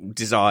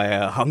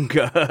 desire,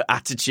 hunger,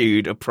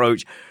 attitude,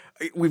 approach,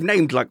 we've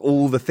named like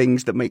all the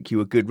things that make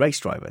you a good race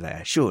driver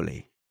there,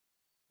 surely.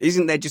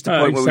 Isn't there just a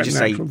point where we just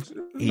say...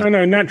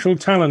 No, natural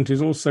talent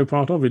is also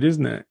part of it,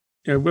 isn't it?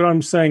 You know, what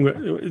I'm saying,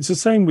 it's the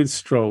same with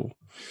Stroll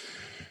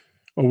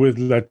or with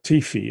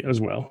Latifi as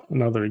well,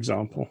 another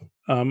example.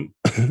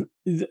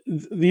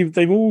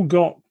 They've all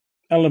got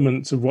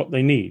elements of what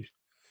they need,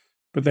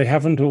 but they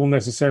haven't all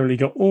necessarily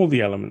got all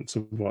the elements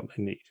of what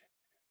they need.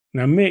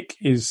 Now, Mick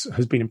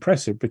has been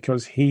impressive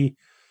because he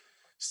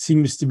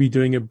seems to be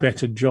doing a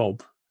better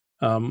job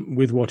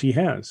with what he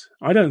has.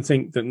 I don't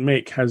think that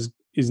Mick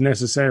is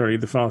necessarily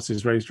the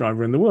fastest race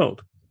driver in the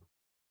world.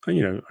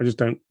 You know, I just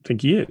don't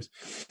think he is.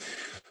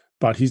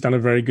 But he's done a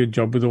very good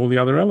job with all the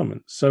other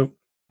elements. So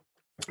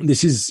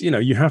this is, you know,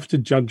 you have to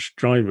judge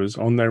drivers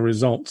on their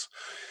results.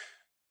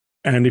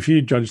 And if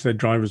you judge their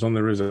drivers on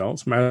their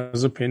results,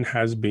 Mazepin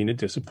has been a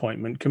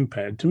disappointment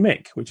compared to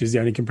Mick, which is the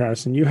only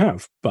comparison you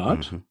have.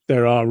 But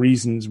there are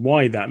reasons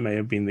why that may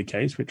have been the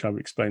case, which I've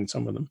explained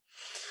some of them.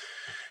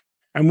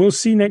 And we'll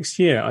see next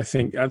year. I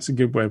think that's a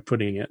good way of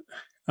putting it.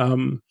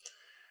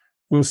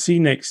 We'll see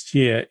next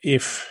year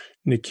if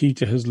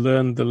Nikita has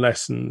learned the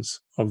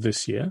lessons of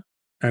this year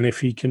and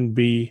if he can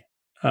be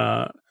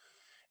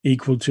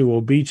equal to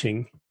or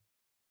beating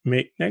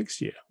Mick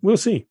next year. We'll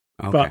see.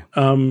 Okay.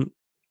 But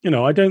you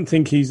know, I don't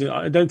think he's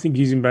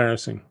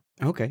embarrassing.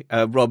 Okay.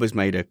 Rob has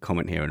made a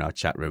comment here in our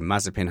chat room.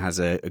 Mazepin has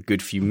a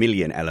good few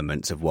million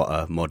elements of what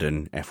a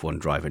modern F1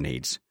 driver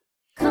needs.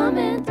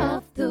 Comment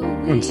of the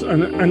week.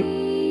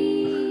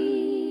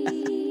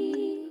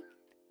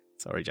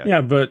 Sorry, Joe. Yeah,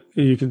 but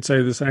you can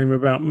say the same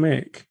about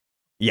Mick.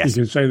 Yes.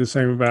 You can say the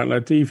same about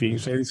Latifi. You can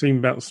say the same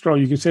about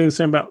Stroll. You can say the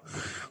same about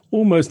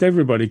almost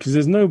everybody, because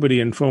there's nobody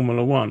in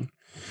Formula One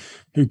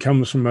who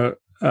comes from a...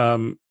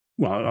 well,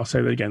 I'll say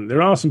that again.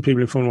 There are some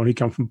people in Formula One who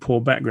come from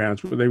poor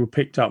backgrounds, but they were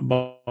picked up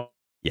by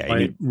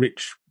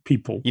rich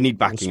people. You need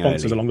backing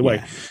sponsors early. along the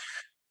way.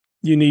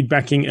 You need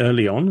backing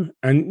early on,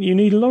 and you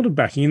need a lot of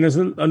backing. And there's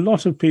a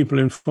lot of people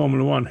in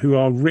Formula One who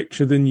are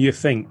richer than you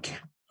think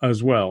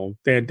as well.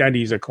 Their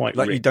daddies are quite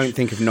rich. You don't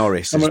think of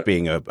Norris as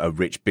being a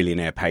rich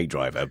billionaire pay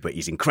driver, but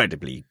he's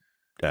incredibly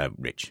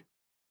rich.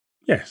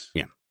 Yes.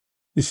 Yeah.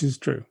 This is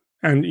true.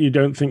 And you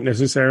don't think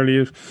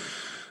necessarily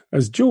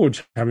as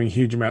George having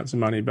huge amounts of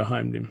money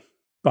behind him,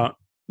 but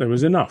there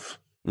was enough,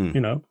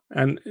 you know,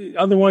 and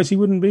otherwise he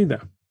wouldn't be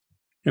there.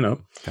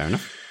 Fair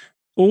enough.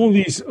 All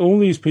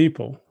these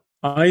people,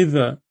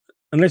 either,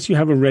 unless you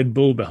have a Red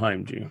Bull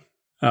behind you,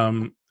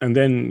 and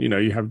then,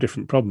 you have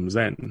different problems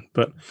then.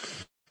 But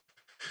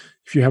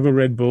if you have a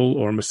Red Bull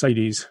or a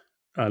Mercedes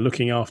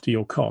looking after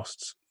your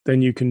costs,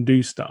 then you can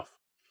do stuff.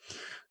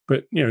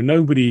 But,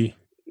 nobody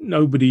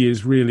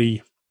is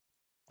really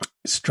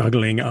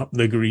struggling up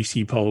the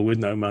greasy pole with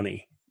no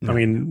money. No. I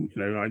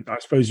mean, I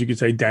suppose you could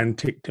say Dan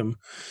Ticktum,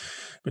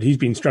 but he's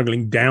been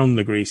struggling down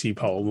the greasy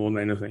pole more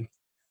than anything.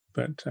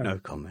 But no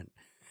comment.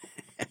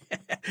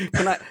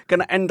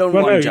 Can I end on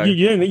one, Joe?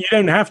 You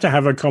don't have to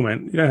have a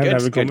comment. You don't have to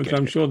have a comment.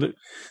 Good.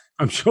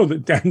 I'm sure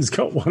that Dan's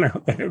got one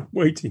out there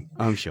waiting.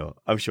 I'm sure.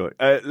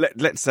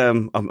 Let's.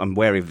 I'm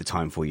wary of the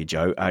time for you,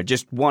 Joe.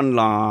 Just one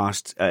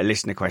last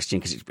listener question,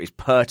 because it's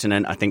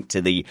pertinent, I think,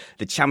 to the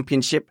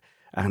championship.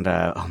 And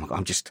oh my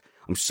God,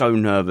 I'm so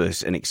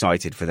nervous and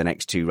excited for the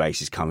next two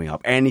races coming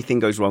up. Anything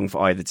goes wrong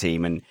for either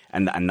team, and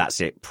that's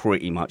it.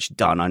 Pretty much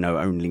done. I know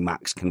only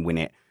Max can win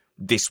it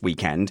this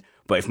weekend,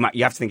 but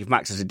you have to think, if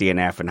Max has a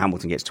DNF and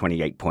Hamilton gets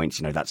 28 points,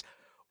 that's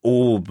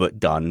all but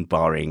done,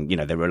 barring,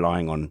 they're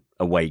relying on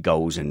away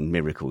goals and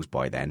miracles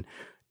by then.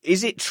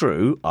 Is it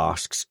true,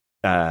 asks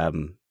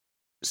Bobby,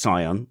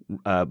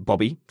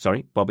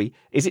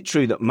 is it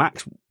true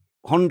that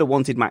Honda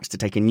wanted Max to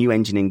take a new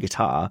engine in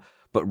Qatar,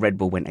 but Red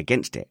Bull went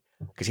against it?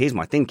 Because here's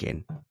my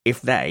thinking.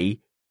 If they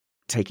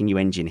take a new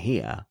engine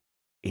here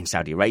in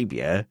Saudi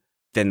Arabia,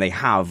 then they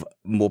have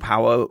more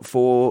power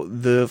for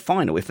the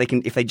final. If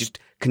they just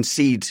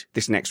concede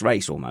this next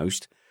race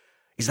almost,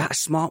 is that a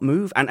smart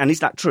move? And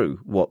is that true,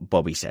 what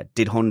Bobby said?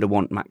 Did Honda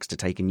want Max to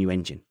take a new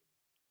engine?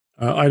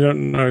 I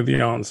don't know the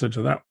answer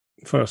to that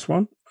first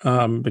one,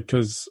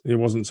 because it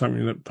wasn't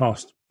something that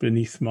passed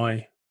beneath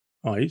my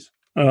eyes.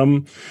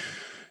 And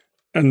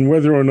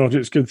whether or not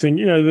it's a good thing,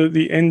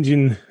 the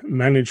engine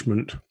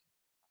management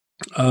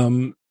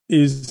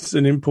is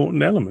an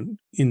important element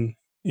in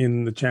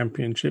the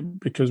championship,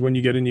 because when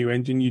you get a new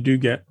engine, you do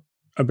get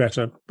a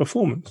better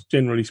performance,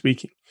 generally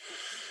speaking.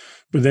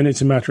 But then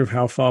it's a matter of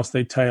how fast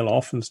they tail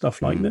off and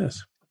stuff like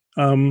this,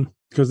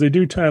 because they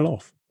do tail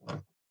off.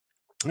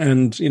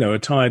 And, a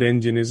tired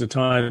engine is a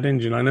tired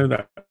engine. I know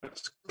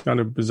that's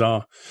kind of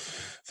bizarre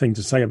thing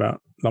to say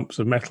about lumps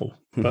of metal,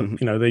 but,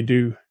 they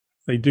do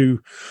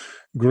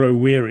grow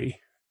weary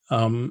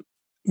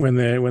when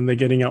they're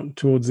getting up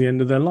towards the end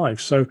of their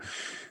life. So,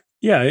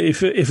 yeah,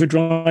 if a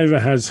driver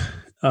has...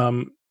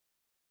 the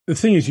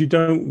thing is, you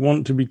don't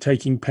want to be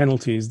taking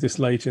penalties this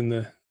late in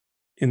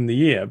the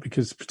year,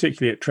 because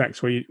particularly at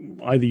tracks where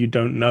either you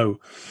don't know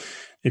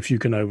if you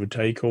can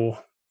overtake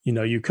or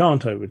you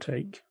can't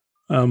overtake,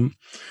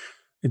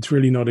 it's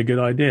really not a good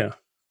idea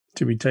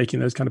to be taking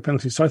those kind of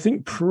penalties. So I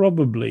think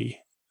probably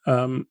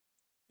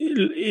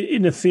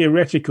in a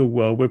theoretical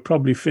world, we're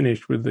probably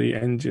finished with the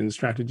engine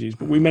strategies,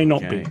 but we may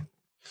not be.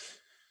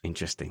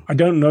 Interesting. I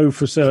don't know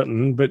for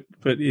certain, but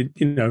it,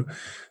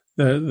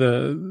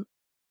 the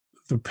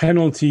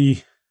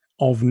penalty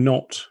of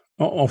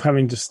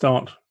having to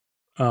start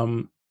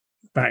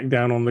back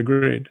down on the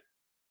grid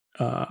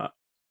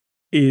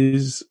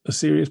is a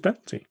serious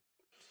penalty.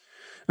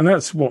 And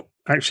that's what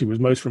actually was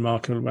most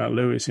remarkable about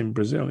Lewis in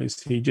Brazil,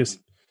 is he just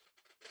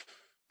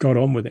got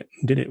on with it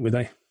and did it with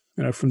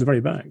from the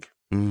very back.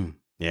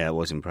 Yeah, it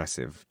was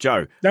impressive.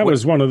 Joe, that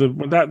was one of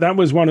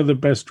the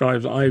best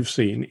drives I've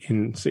seen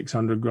in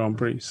 600 Grand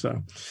Prix.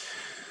 So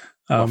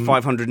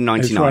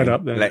 599. Right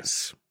up there.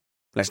 Let's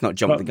not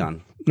jump the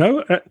gun.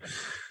 No.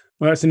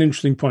 Well, that's an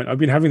interesting point. I've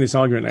been having this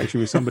argument actually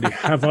with somebody.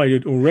 Have I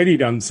already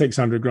done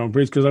 600 Grand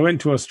Prix? Because I went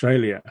to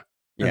Australia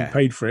and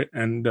paid for it,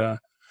 and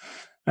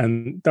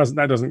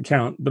that doesn't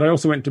count. But I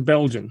also went to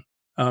Belgium.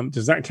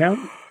 Does that count?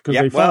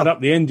 Because they fired up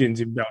the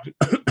engines in Belgium.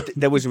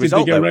 There was a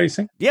result. Did they go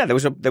racing? Yeah, there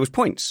was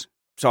points.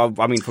 So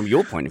I mean, from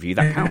your point of view,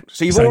 that counts.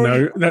 So you've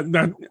already...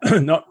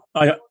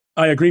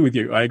 I agree with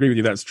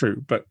you. That's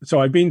true. But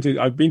so I've been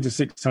to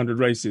 600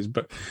 races,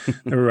 but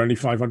there were only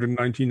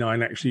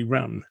 599 actually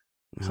run.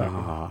 So.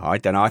 I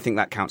don't know. I think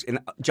that counts.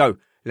 Joe,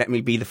 let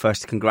me be the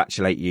first to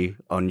congratulate you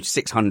on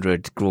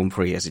 600 Grand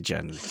Prix as a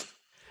journalist.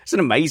 It's an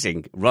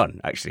amazing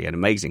run, actually, an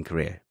amazing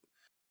career.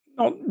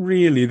 Not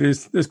really.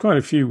 There's quite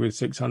a few with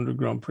 600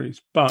 Grand Prix,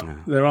 but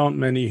there aren't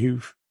many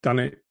who've done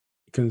it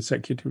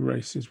consecutive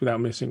races without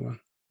missing one.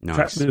 Nice.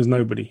 In fact, there's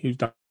nobody who's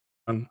done.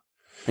 And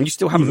you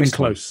still haven't missed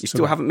close. One. You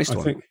still haven't missed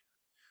one.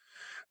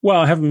 Well,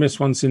 I haven't missed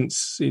one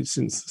since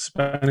the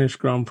Spanish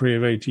Grand Prix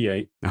of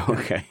 '88.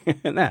 Okay,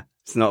 no,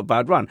 it's not a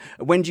bad run.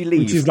 When do you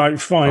leave? Which is like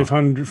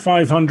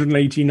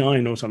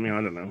 589 or something.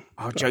 I don't know.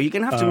 Oh, Joe, you're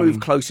going to have to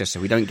move closer so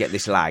we don't get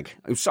this lag.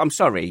 I'm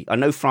sorry. I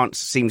know France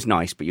seems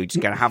nice, but you're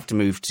just going to have to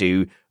move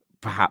to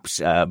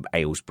perhaps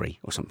Aylesbury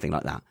or something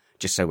like that,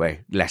 just so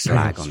we're less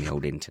lag on the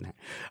old internet.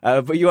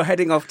 But you're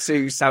heading off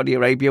to Saudi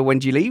Arabia. When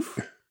do you leave?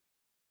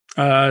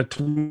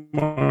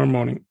 Tomorrow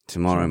morning.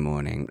 Tomorrow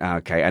morning.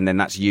 Okay, and then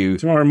that's you.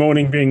 Tomorrow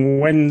morning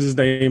being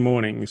Wednesday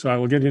morning. So I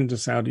will get into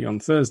Saudi on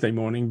Thursday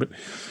morning, but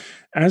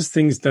as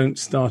things don't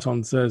start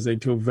on Thursday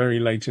till very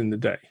late in the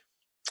day,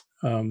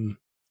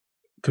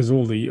 because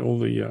all the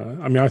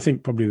I mean, I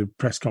think probably the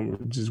press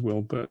conferences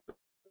will, but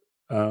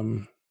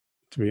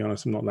To be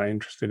honest, I'm not that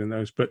interested in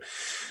those. But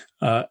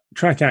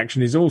Track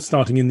Action is all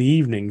starting in the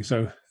evening,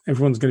 so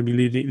everyone's going to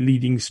be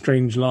leading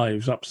strange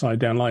lives, upside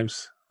down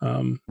lives.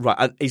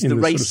 Right? Is the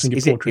race? Sort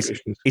of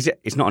is it?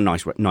 It's not a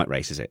nice night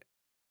race, is it?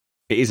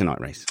 It is a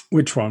night race.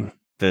 Which one?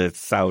 The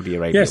Saudi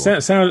Arabia.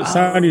 Yes,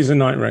 Saudi is a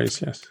night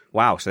race. Yes.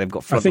 Wow. So they've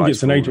got. I think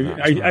it's an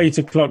 8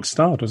 o'clock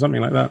start or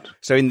something like that.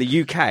 So in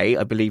the UK,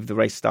 I believe the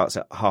race starts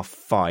at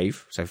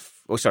 5:30. So,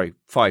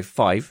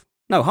 5:05.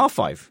 No,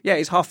 5:30. Yeah,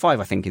 it's 5:30.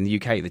 I think in the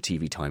UK the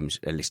TV times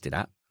are listed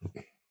at.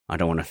 I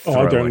don't want to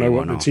throw I don't know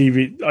what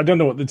I don't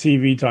know what the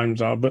TV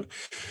times are, but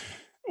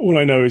all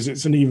I know is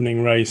it's an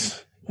evening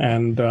race,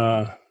 and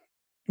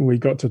we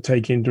got to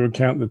take into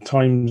account the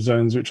time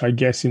zones, which I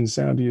guess in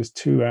Saudi is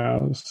 2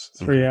 hours,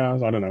 3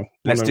 hours. I don't know.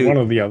 One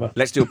or the other.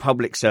 Let's do a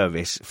public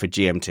service for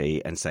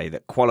GMT and say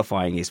that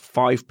qualifying is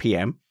 5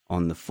 p.m.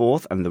 on the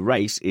 4th, and the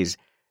race is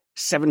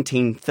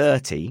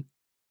 17:30,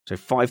 so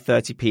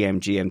 5:30 p.m.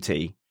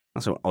 GMT.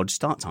 That's an odd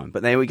start time,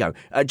 but there we go.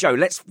 Joe,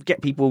 let's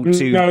get people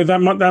to. No,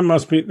 that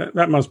must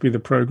be the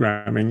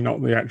programming,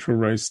 not the actual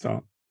race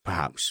start.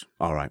 Perhaps.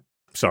 All right.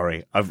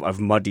 Sorry, I've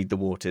muddied the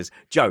waters.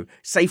 Joe,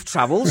 safe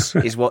travels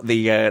is what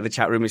the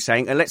chat room is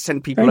saying. And let's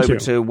send people over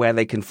to where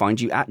they can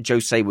find you at Joe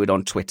Saywood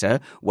on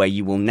Twitter, where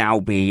you will now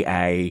be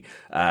a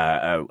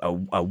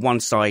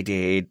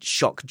one-sided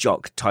shock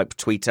jock type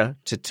tweeter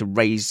to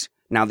raise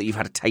now that you've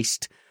had a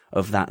taste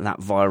of that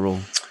viral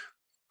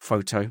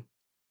photo.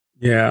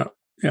 Yeah.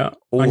 I'm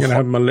going to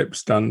have my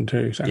lips done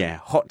too. So. Yeah,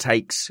 hot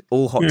takes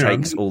all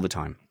the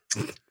time.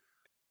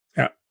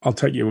 Yeah, I'll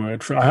take your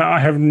word for it. I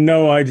have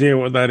no idea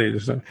what that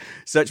is. So.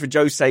 Search for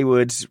Joe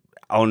Saywood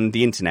on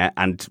the internet,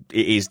 and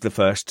it is the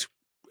first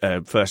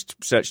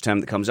search term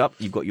that comes up.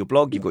 You've got your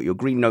blog, you've got your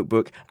Green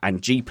Notebook,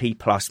 and GP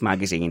Plus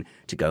magazine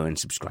to go and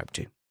subscribe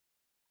to.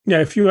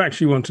 Yeah, if you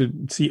actually want to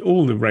see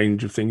all the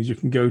range of things, you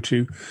can go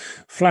to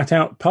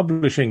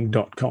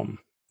flatoutpublishing.com,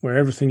 where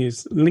everything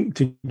is linked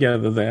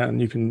together there,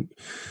 and you can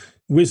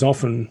whiz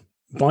off and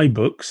buy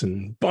books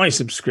and buy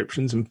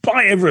subscriptions and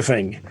buy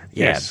everything.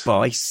 Yeah, yes.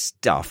 Buy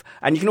stuff.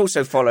 And you can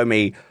also follow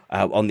me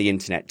on the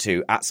internet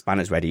too, at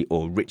Spanners Ready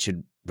or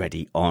Richard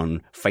Ready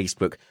on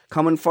Facebook.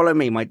 Come and follow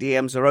me. My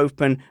DMs are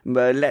open.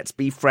 Let's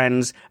be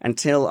friends.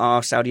 Until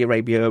our Saudi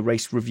Arabia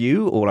race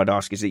review, all I'd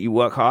ask is that you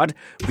work hard,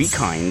 be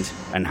kind,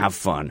 and have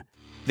fun.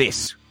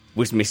 This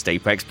was Missed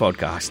Apex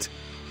Podcast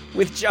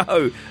with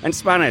Joe and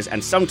Spanners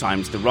and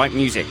sometimes the right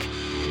music.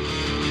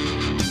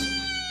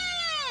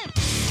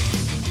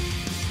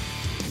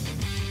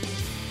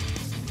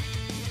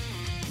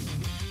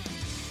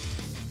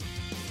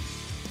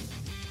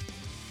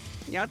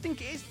 Yeah, I think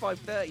it is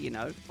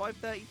 5:30,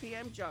 5:30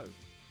 p.m., Joe.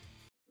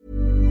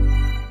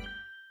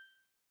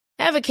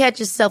 Ever catch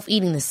yourself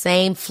eating the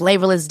same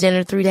flavorless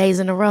dinner 3 days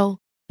in a row?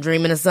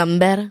 Dreaming of something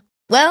better?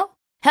 Well,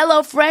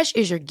 HelloFresh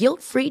is your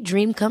guilt-free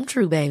dream come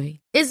true, baby.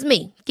 It's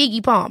me,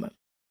 Keke Palmer.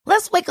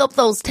 Let's wake up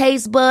those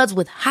taste buds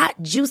with hot,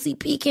 juicy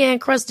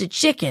pecan-crusted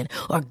chicken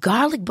or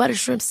garlic butter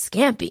shrimp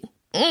scampi.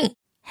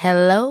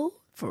 Hello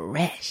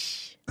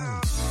Fresh.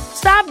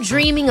 Stop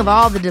dreaming of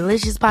all the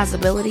delicious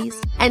possibilities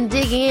and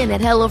dig in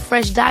at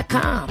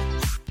HelloFresh.com.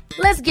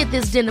 Let's get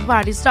this dinner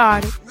party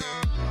started.